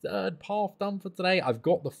the 3rd path done for today. I've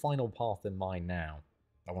got the final path in mind now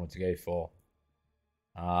I wanted to go for.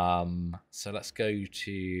 So let's go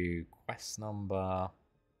to quest number...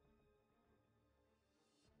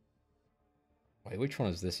 Wait, which one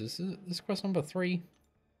is this? Is this quest number 3?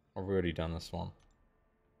 Or have we already done this one?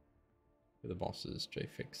 With the bosses, Jay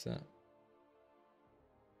fix it.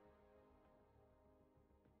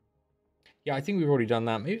 Yeah, I think we've already done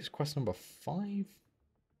that. Maybe it's quest number 5?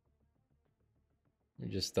 Let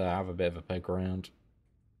me just have a bit of a poke around.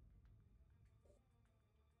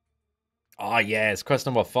 Ah, yeah, it's quest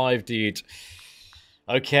number 5, dude.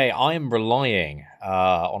 Okay, I am relying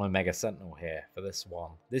on a Mega Sentinel here for this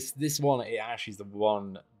one. This one, it actually is the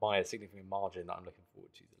one by a significant margin that I'm looking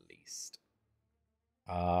forward to the least.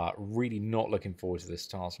 Really not looking forward to this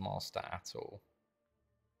Taskmaster at all.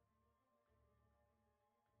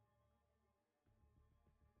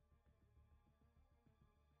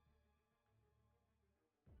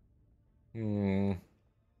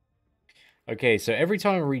 Okay, so every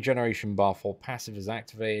time a regeneration buff or passive is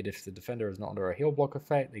activated, if the defender is not under a heal block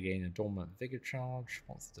effect, they gain a dormant vigor charge.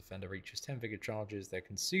 Once the defender reaches 10 vigor charges, they're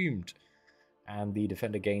consumed, and the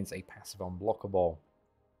defender gains a passive unblockable.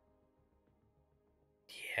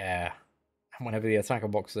 Yeah. And whenever the attacker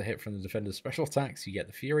box is a hit from the defender's special attacks, you get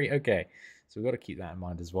the Fury. Okay, so we've got to keep that in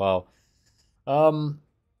mind as well.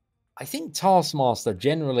 I think Taskmaster,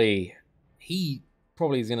 generally, he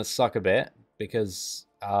probably is going to suck a bit, because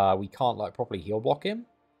we can't like properly heal block him.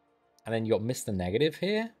 And then you got Mr. Negative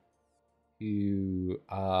here, who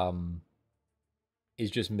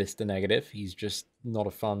is just Mr. Negative. He's just not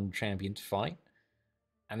a fun champion to fight.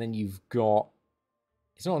 And then you've got...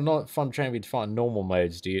 It's not a fun champion to fight in normal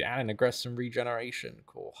modes, dude. And aggressive regeneration.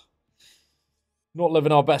 Cool. Not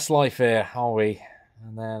living our best life here, are we?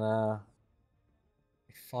 And then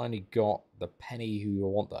we finally got the Penny, who I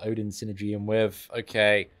want the Odin synergy in with.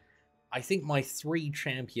 Okay. I think my 3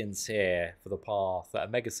 champions here for the path are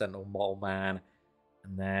Mega Sentinel, Mole Man,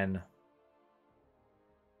 and then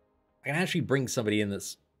I can actually bring somebody in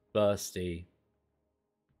that's bursty.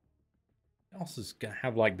 Also is going to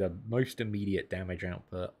have like the most immediate damage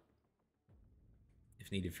output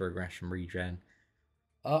if needed for aggression regen.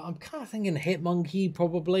 I'm kind of thinking Hitmonkey,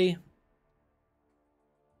 probably.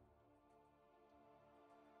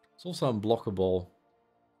 It's also unblockable.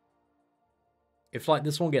 If like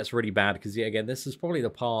this one gets really bad, because yeah, again, this is probably the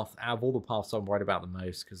path out of all the paths I'm worried about the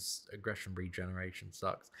most, because aggression regeneration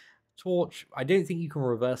sucks. Torch, I don't think you can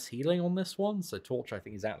reverse healing on this one, so Torch I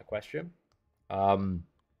think is out of the question. And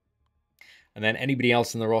then anybody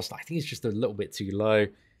else in the roster, I think it's just a little bit too low.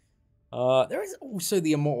 There is also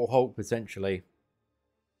the Immortal Hulk potentially.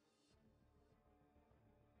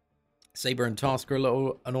 Saber and Task are a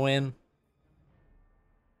little annoying.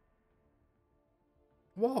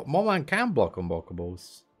 What? Moman can block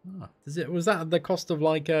unblockables. Ah, does it? Was that at the cost of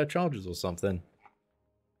like charges or something?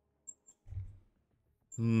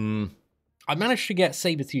 I managed to get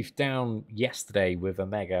Sabertooth down yesterday with a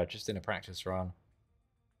Mega, just in a practice run.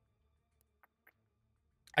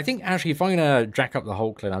 I think, actually, if I'm going to jack up the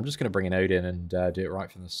Hulkling, I'm just going to bring an Odin and do it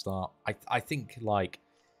right from the start. I think, like,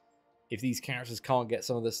 if these characters can't get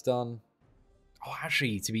some of this done... Oh,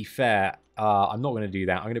 actually, to be fair, I'm not going to do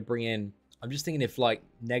that. I'm going to bring in... I'm just thinking if, like,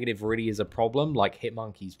 negative really is a problem, like,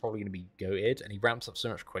 Hitmonkey's probably going to be goated, and he ramps up so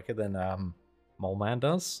much quicker than Moleman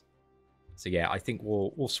does. So, yeah, I think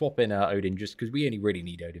we'll swap in Odin just because we only really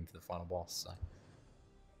need Odin for the final boss. So.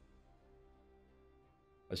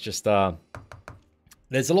 It's just...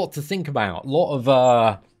 there's a lot to think about. A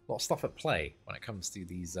lot of stuff at play when it comes to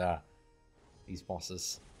these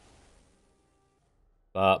bosses.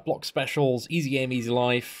 Block specials, easy game, easy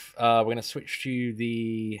life. We're going to switch to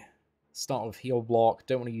the start of heal block.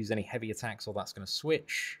 Don't want to use any heavy attacks, or that's going to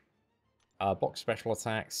switch. Block special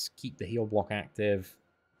attacks, keep the heal block active,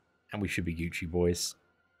 and we should be Gucci, boys.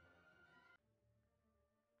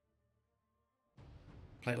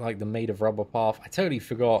 Play like the Maid of Rubber Path. I totally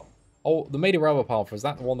forgot. Oh, the Maid of Rubber Path, was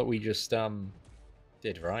that the one that we just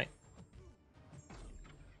did, right?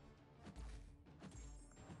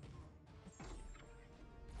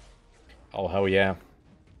 Oh, hell yeah.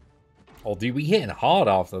 Oh, dude, we hitting hard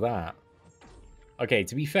after that. Okay,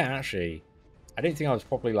 to be fair, actually, I don't think I was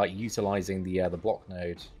properly, like, utilizing the block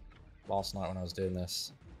node last night when I was doing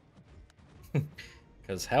this.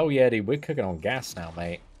 Because, hell yeah, dude, we're cooking on gas now,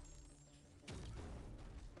 mate.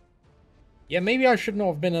 Yeah, maybe I should not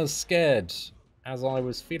have been as scared as I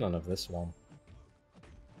was feeling of this one.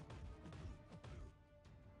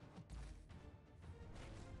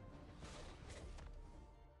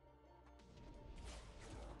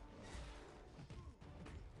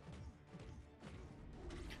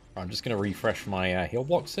 I'm just going to refresh my heal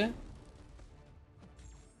blocks here.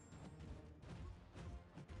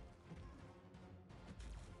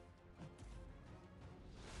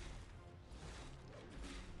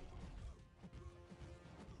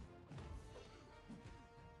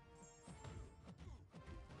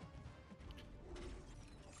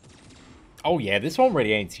 Oh yeah, this one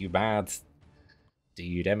really ain't too bad.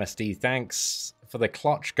 Dude, MSD, thanks for the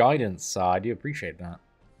clutch guidance. I do appreciate that.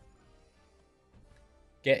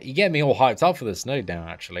 You get me all hyped up for this node now,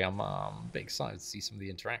 actually. I'm a bit excited to see some of the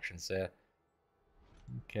interactions here.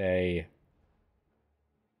 Okay.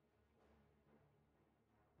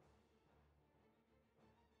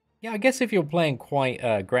 Yeah, I guess if you're playing quite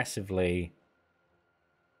aggressively,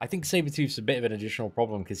 I think Sabertooth's a bit of an additional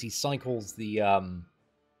problem because he cycles the...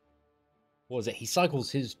 what was it? He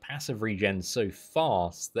cycles his passive regen so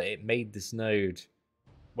fast that it made this node,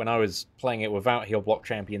 when I was playing it without heal block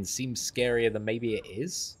champions, seem scarier than maybe it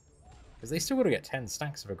is. Because they still got to get 10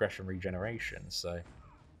 stacks of aggression regeneration, so it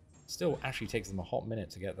still actually takes them a hot minute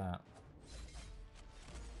to get that.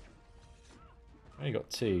 Only got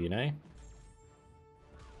 2, you know?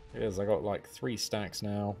 Here's, I got like 3 stacks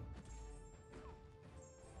now.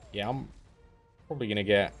 Yeah, I'm probably going to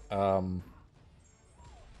get...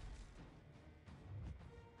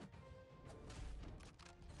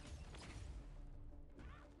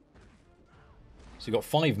 So you got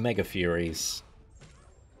 5 Mega Furies.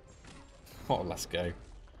 Oh, let's go.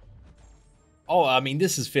 Oh, I mean,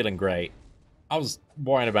 this is feeling great. I was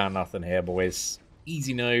worrying about nothing here, boys.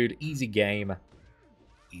 Easy node, easy game,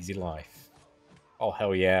 easy life. Oh,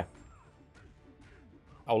 hell yeah.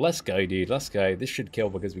 Oh, let's go, dude. Let's go. This should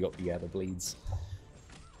kill because we got the bleeds.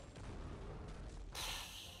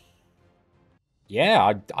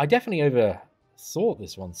 Yeah, I definitely overthought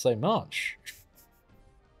this one so much.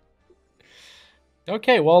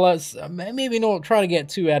 Okay, well, let's maybe not try to get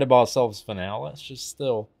too ahead of ourselves for now. Let's just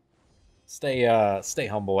still stay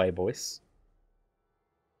humble, eh, boys?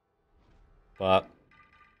 But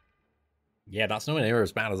yeah, that's nowhere near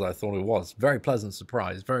as bad as I thought it was. Very pleasant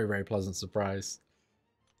surprise. Very, very pleasant surprise.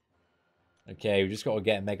 Okay, we just got to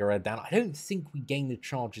get Mega Red down. I don't think we gain the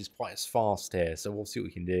charges quite as fast here, so we'll see what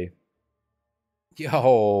we can do.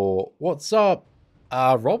 Yo, what's up?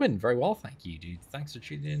 Robin, very well, thank you, dude. Thanks for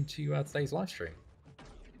tuning in to today's live stream.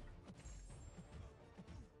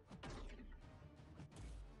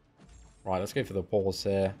 Right, let's go for the pause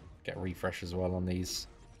here. Get a refresh as well on these.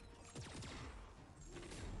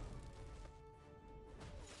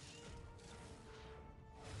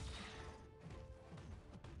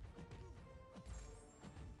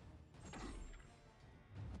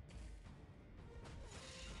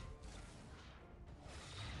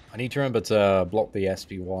 I need to remember to block the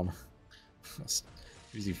SP1.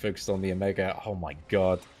 Usually focused on the Omega. Oh my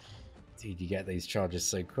god. Dude, you get these charges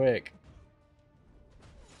so quick.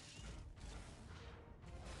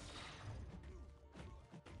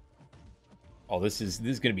 Oh, this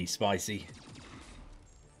is gonna be spicy.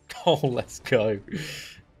 Oh, let's go.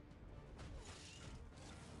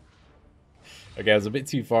 Okay, I was a bit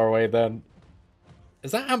too far away then.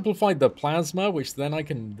 Has that amplified the plasma, which then I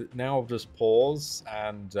can now just pause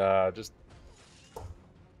and just...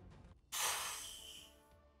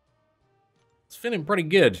 It's feeling pretty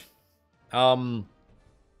good.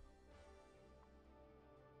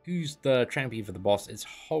 Who's the champion for the boss? It's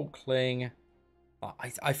Hulkling.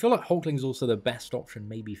 I feel like Hulkling's also the best option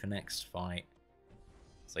maybe for next fight.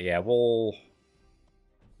 So yeah, we'll...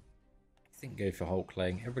 I think go for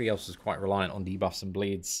Hulkling. Everybody else is quite reliant on debuffs and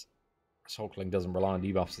bleeds. Hulkling doesn't rely on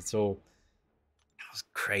debuffs at all. That was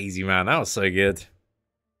crazy, man. That was so good.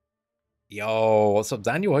 Yo, what's up,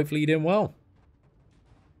 Daniel? Hopefully you're doing well.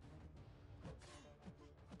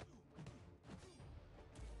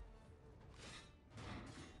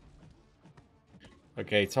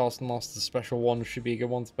 Okay, Taskmaster special one should be a good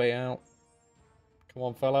one to bait out. Come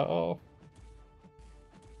on, fella. Oh.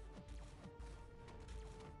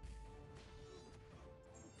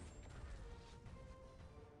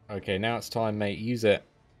 Okay, now it's time, mate. Use it.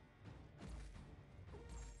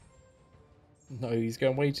 No, he's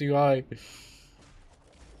going way too high.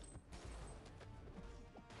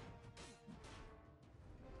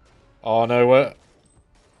 Oh, no, what?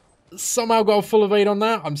 Somehow got a full evade on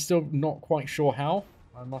that. I'm still not quite sure how,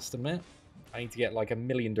 I must admit. I need to get like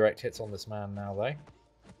 1,000,000 direct hits on this man now, though.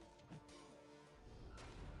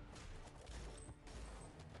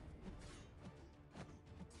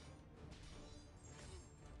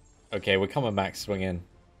 Okay, we're coming back swinging.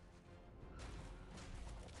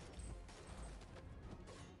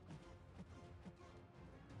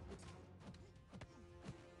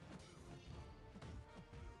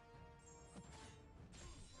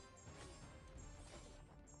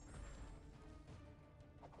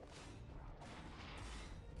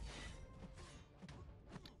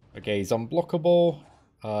 Okay, he's unblockable.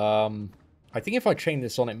 I think if I chain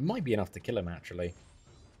this on, it might be enough to kill him, actually.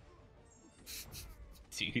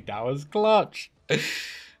 Dude, that was clutch.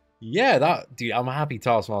 Yeah, that... Dude, I'm happy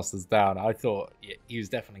Taskmaster's down. I thought he was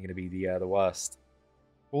definitely going to be the worst.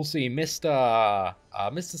 We'll see. Mr.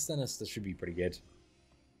 Sinister should be pretty good.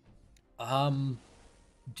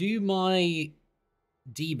 Do my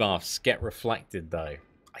debuffs get reflected, though?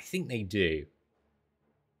 I think they do.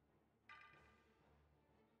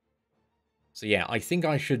 So yeah, I think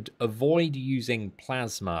I should avoid using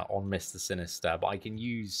Plasma on Mr. Sinister, but I can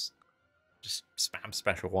use just spam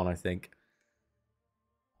special one, I think.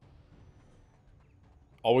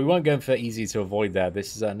 Oh, we weren't going for easy to avoid there.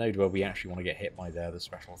 This is a node where we actually want to get hit by the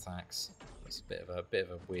special attacks. It's a bit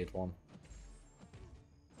of a weird one.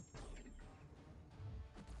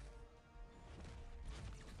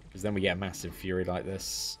 Because then we get a massive fury like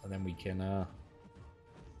this, and then we can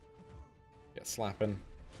get slapping.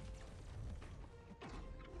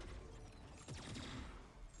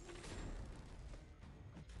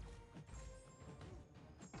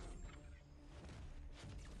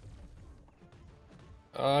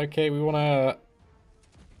 Okay, we want to...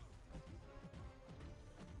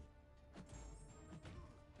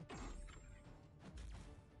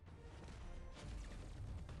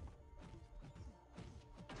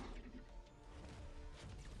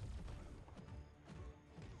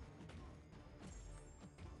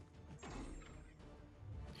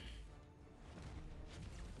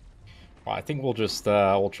 Right, I think we'll just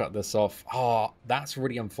we'll shut this off. Oh, that's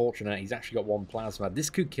really unfortunate. He's actually got one plasma.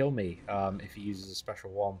 This could kill me if he uses a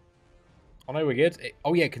special one. Oh no, we're good.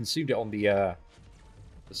 Oh yeah, consumed it on the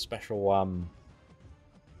special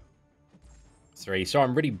 3. So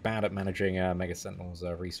I'm really bad at managing Mega Sentinel's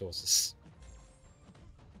resources.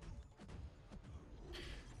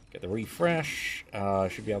 Get the refresh.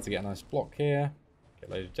 Should be able to get a nice block here. Get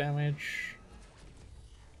a load of damage.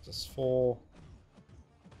 Just 4.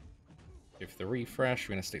 Go for the refresh.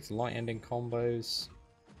 We're going to stick to light ending combos.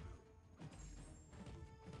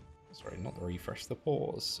 Sorry, not the refresh, the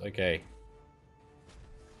pause. Okay.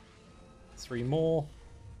 3 more.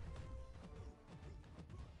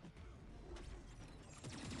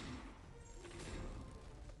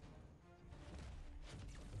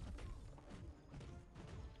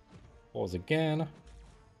 Pause again.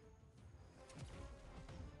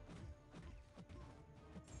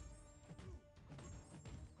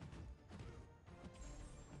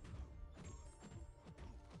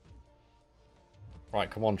 Right,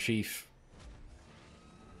 come on, Chief.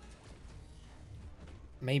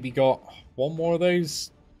 Maybe got one more of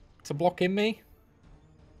those. to block in me.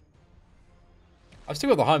 I've still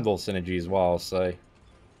got the Heimdall synergy as well, so...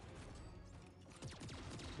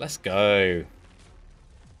 Let's go.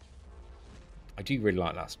 I do really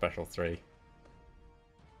like that special 3.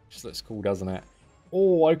 Just looks cool, doesn't it?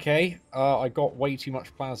 Oh, okay. I got way too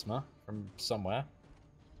much plasma from somewhere.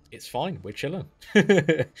 It's fine. We're chilling.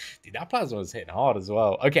 Dude, that plasma was hitting hard as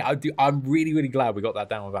well. Okay, I'm really, really glad we got that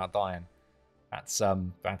down without dying. That's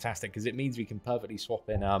fantastic, because it means we can perfectly swap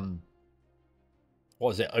in, what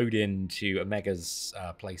was it, Odin to Omega's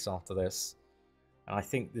place after this. And I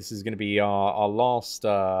think this is going to be our last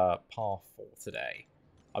path for today.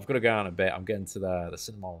 I've got to go out a bit. I'm going to the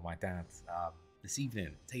cinema with my dad this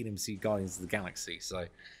evening, taking him to see Guardians of the Galaxy. So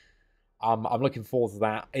I'm looking forward to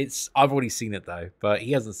that. I've already seen it though, but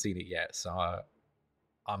he hasn't seen it yet. So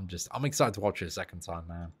I'm excited to watch it a second time,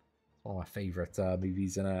 man. It's one of my favorite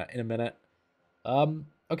movies in a minute.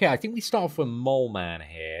 Okay, I think we start off with Mole Man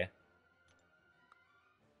here.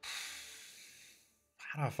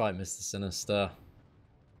 How do I fight Mr. Sinister?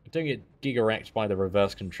 I don't get Giga-wrecked by the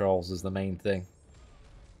reverse controls is the main thing.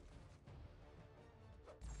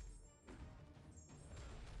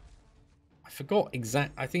 I forgot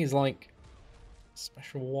exact. I think it's like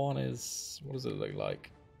special 1 is. What does it look like?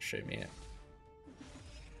 Show me it.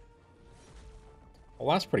 Well,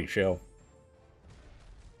 that's pretty chill.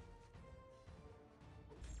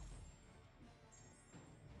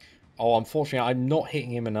 Oh, unfortunately, I'm not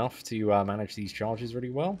hitting him enough to manage these charges really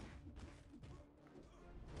well.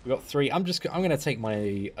 We got 3. I'm going to take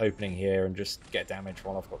my opening here and just get damage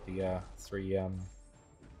while I've got the 3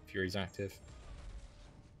 Furies active.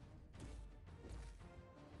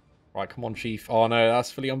 Right, come on, Chief. Oh no, that's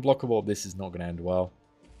fully unblockable. This is not going to end well.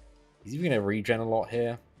 He's even going to regen a lot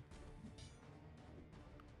here.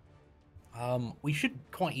 We should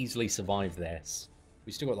quite easily survive this.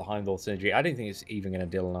 We still got the Heimdall synergy. I don't think it's even going to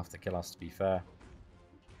deal enough to kill us, to be fair.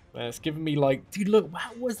 It's giving me like... Dude, look,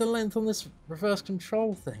 what was the length on this reverse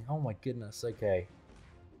control thing? Oh my goodness, okay.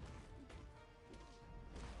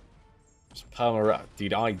 Just perma...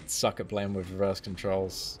 Dude, I suck at playing with reverse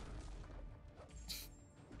controls.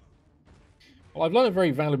 Well, I've learned a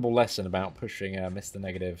very valuable lesson about pushing Mr.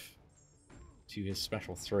 Negative to his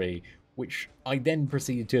special 3, which I then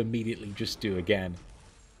proceeded to immediately just do again.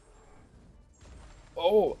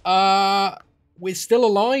 Oh, we're still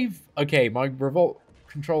alive? Okay, my revolt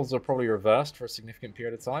controls are probably reversed for a significant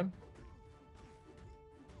period of time.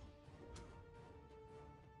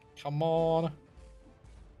 Come on.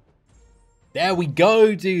 There we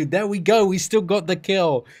go, dude. There we go. We still got the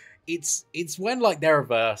kill. It's when like they're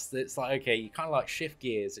reversed. It's like, okay, you kind of like shift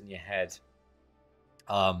gears in your head.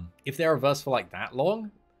 If they're reversed for like that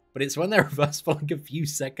long, but it's when they're reversed for like a few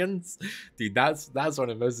seconds, dude. That's when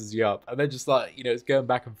it messes you up. And then just like, you know, it's going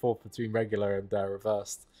back and forth between regular and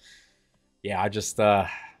reversed. Yeah, I just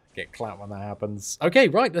get clapped when that happens. Okay,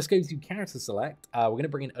 right. Let's go to character select. We're gonna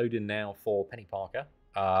bring in Odin now for Penny Parker.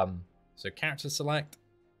 So character select.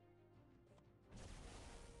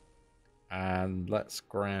 And let's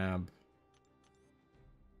grab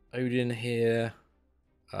Odin here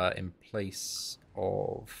in place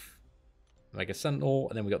of Mega Sentinel.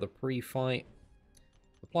 And then we got the pre-fight.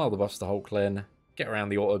 Apply all the buffs to Hulklin. Get around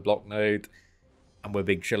the auto block node. And we're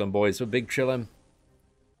big chillin', boys. We're big chillin'.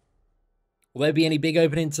 Will there be any big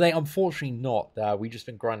opening today? Unfortunately not. We've just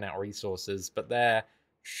been grinding out resources. But there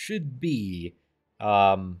should be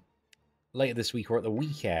later this week or at the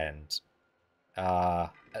weekend.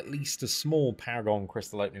 At least a small Paragon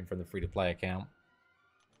crystal opening from the free-to-play account.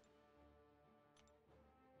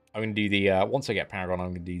 I'm going to do the, once I get Paragon,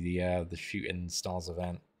 I'm going to do the Shooting Stars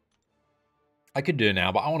event. I could do it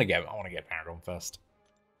now, but I want to get Paragon first.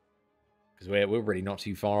 Because we're really not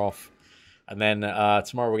too far off. And then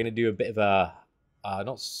tomorrow we're going to do a bit of a,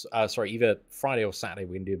 sorry, either Friday or Saturday,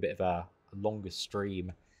 we're going to do a bit of a longer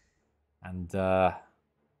stream. And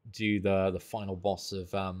do the final boss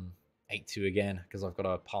of 8-2 again, because I've got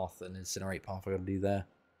a path, an Incinerate path I've got to do there.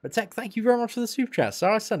 But Tech, thank you very much for the super chat, sir.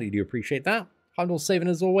 I certainly do appreciate that. Heimdall saving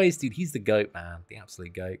as always. Dude, he's the GOAT, man. The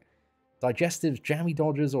absolute GOAT. Digestives, jammy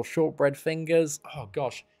dodgers, or shortbread fingers. Oh,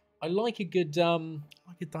 gosh. I like a good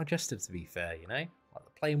digestive, to be fair, you know? Like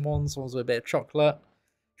the plain ones with a bit of chocolate.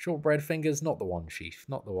 Shortbread fingers, not the one, Chief.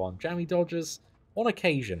 Not the one. Jammy dodgers, on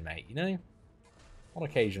occasion, mate, you know? On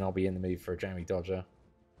occasion, I'll be in the mood for a jammy dodger.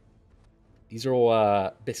 These are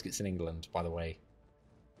all biscuits in England, by the way.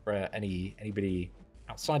 For anybody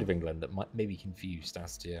outside of England that may be confused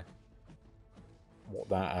as to what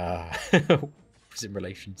that was in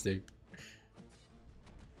relation to.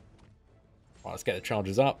 Right, let's get the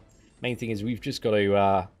charges up. Main thing is we've just got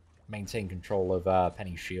to maintain control of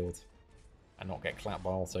Penny's shield. and not get clapped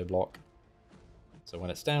by auto block. So when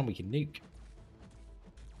it's down, we can nuke.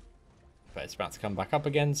 But it's about to come back up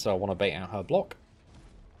again, so I want to bait out her block.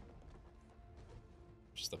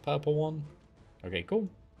 Just the purple one. Okay, cool.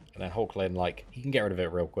 And then Hulkling, like, he can get rid of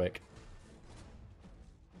it real quick.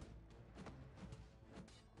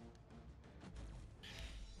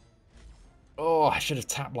 Oh, I should have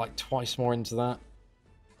tapped like twice more into that.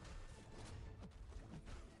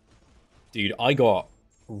 Dude, I got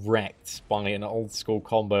wrecked by an old school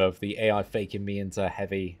combo of the AI faking me into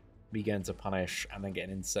heavy, me going to punish, and then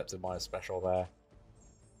getting intercepted by a special there.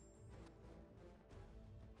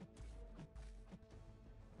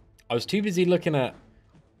 I was too busy looking at...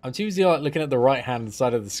 I'm too busy like, looking at the right-hand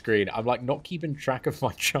side of the screen. I'm like not keeping track of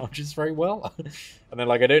my charges very well. And then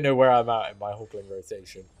like I don't know where I'm at in my Hulkling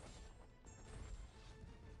rotation.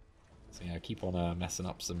 So yeah, I keep on messing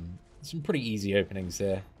up some pretty easy openings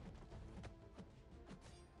here.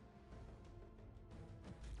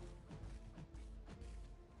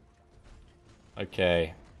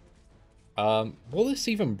 Okay. Will this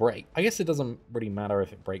even break? I guess it doesn't really matter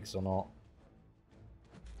if it breaks or not.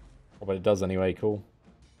 Oh, but it does anyway, cool.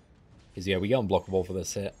 Because yeah, we get unblockable for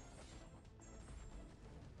this hit.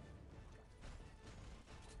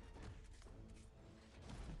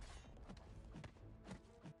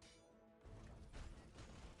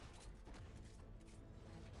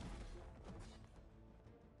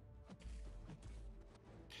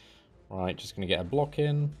 Right, just going to get a block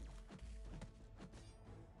in.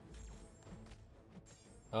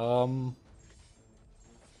 Do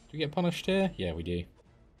we get punished here? Yeah, we do.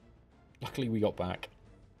 Luckily we got back.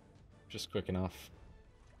 Just quick enough.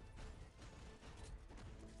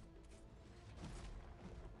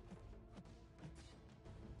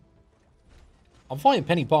 I'm fighting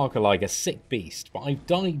Penny Parker like a sick beast, but I've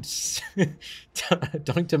died,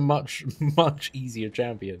 died to much easier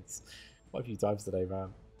champions. Quite a few times today, man.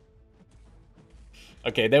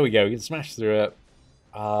 Okay, there we go. We can smash through it.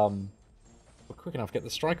 We're quick enough to get the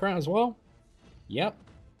striker out as well. Yep.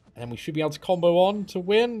 And then we should be able to combo on to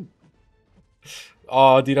win.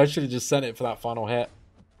 Oh, dude, I should have just sent it for that final hit.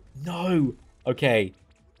 No. Okay.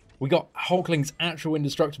 We got Hulkling's actual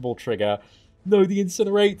indestructible trigger. No, the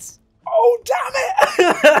incinerates. Oh, damn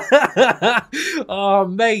it. Oh,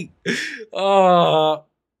 mate. Oh.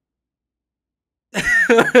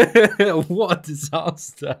 What a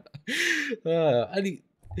disaster.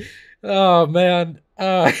 Oh, man.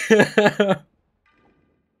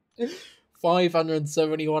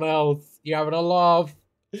 571 health. You having a laugh?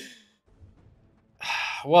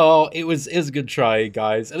 Well, it was a good try,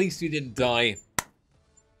 guys. At least you didn't die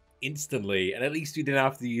instantly, and at least you didn't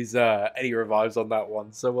have to use any revives on that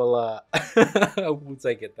one. So we'll we'll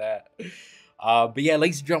take it there. But yeah,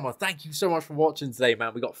 ladies and gentlemen, thank you so much for watching today,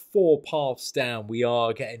 man. We got 4 paths down. We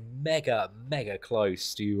are getting mega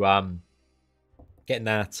close to getting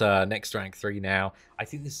that next rank 3 now. I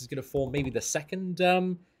think this is going to form maybe the second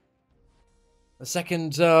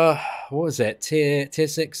what was it, tier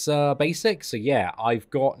 6 basic. So yeah, I've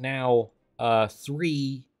got now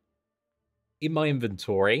 3 in my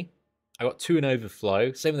inventory. I got 2 in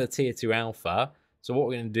overflow, same with the tier 2 alpha. So what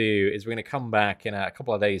we're going to do is we're going to come back in a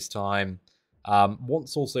couple of days time,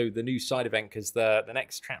 once also the new side event, because the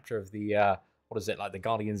next chapter of the what is it, like the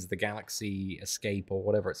Guardians of the Galaxy Escape or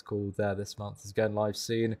whatever it's called this month is going live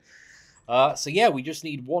soon. So yeah, we just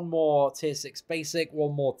need 1 more tier 6 basic,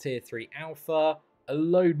 1 more tier 3 alpha, a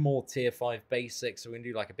load more tier 5 basic. So we're going to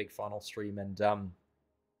do like a big final stream and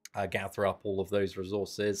gather up all of those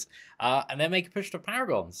resources, and then make a push to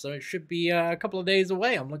Paragon. So it should be a couple of days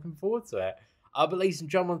away. I'm looking forward to it. But ladies and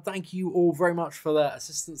gentlemen, thank you all very much for the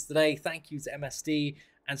assistance today. Thank you to MSD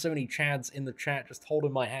and so many chads in the chat just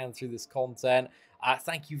holding my hand through this content.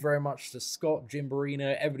 Thank you very much to Scott, Jim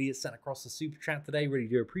Barino, everybody that sent across the super chat today. Really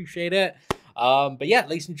do appreciate it. But yeah,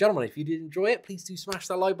 ladies and gentlemen, if you did enjoy it, please do smash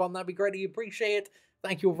that like button. That'd be greatly appreciated.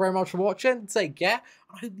 Thank you all very much for watching. Take care.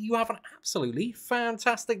 I hope you have an absolutely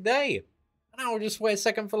fantastic day. And I'll just wait a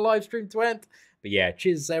second for the live stream to end. But yeah,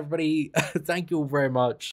 cheers everybody. Thank you all very much.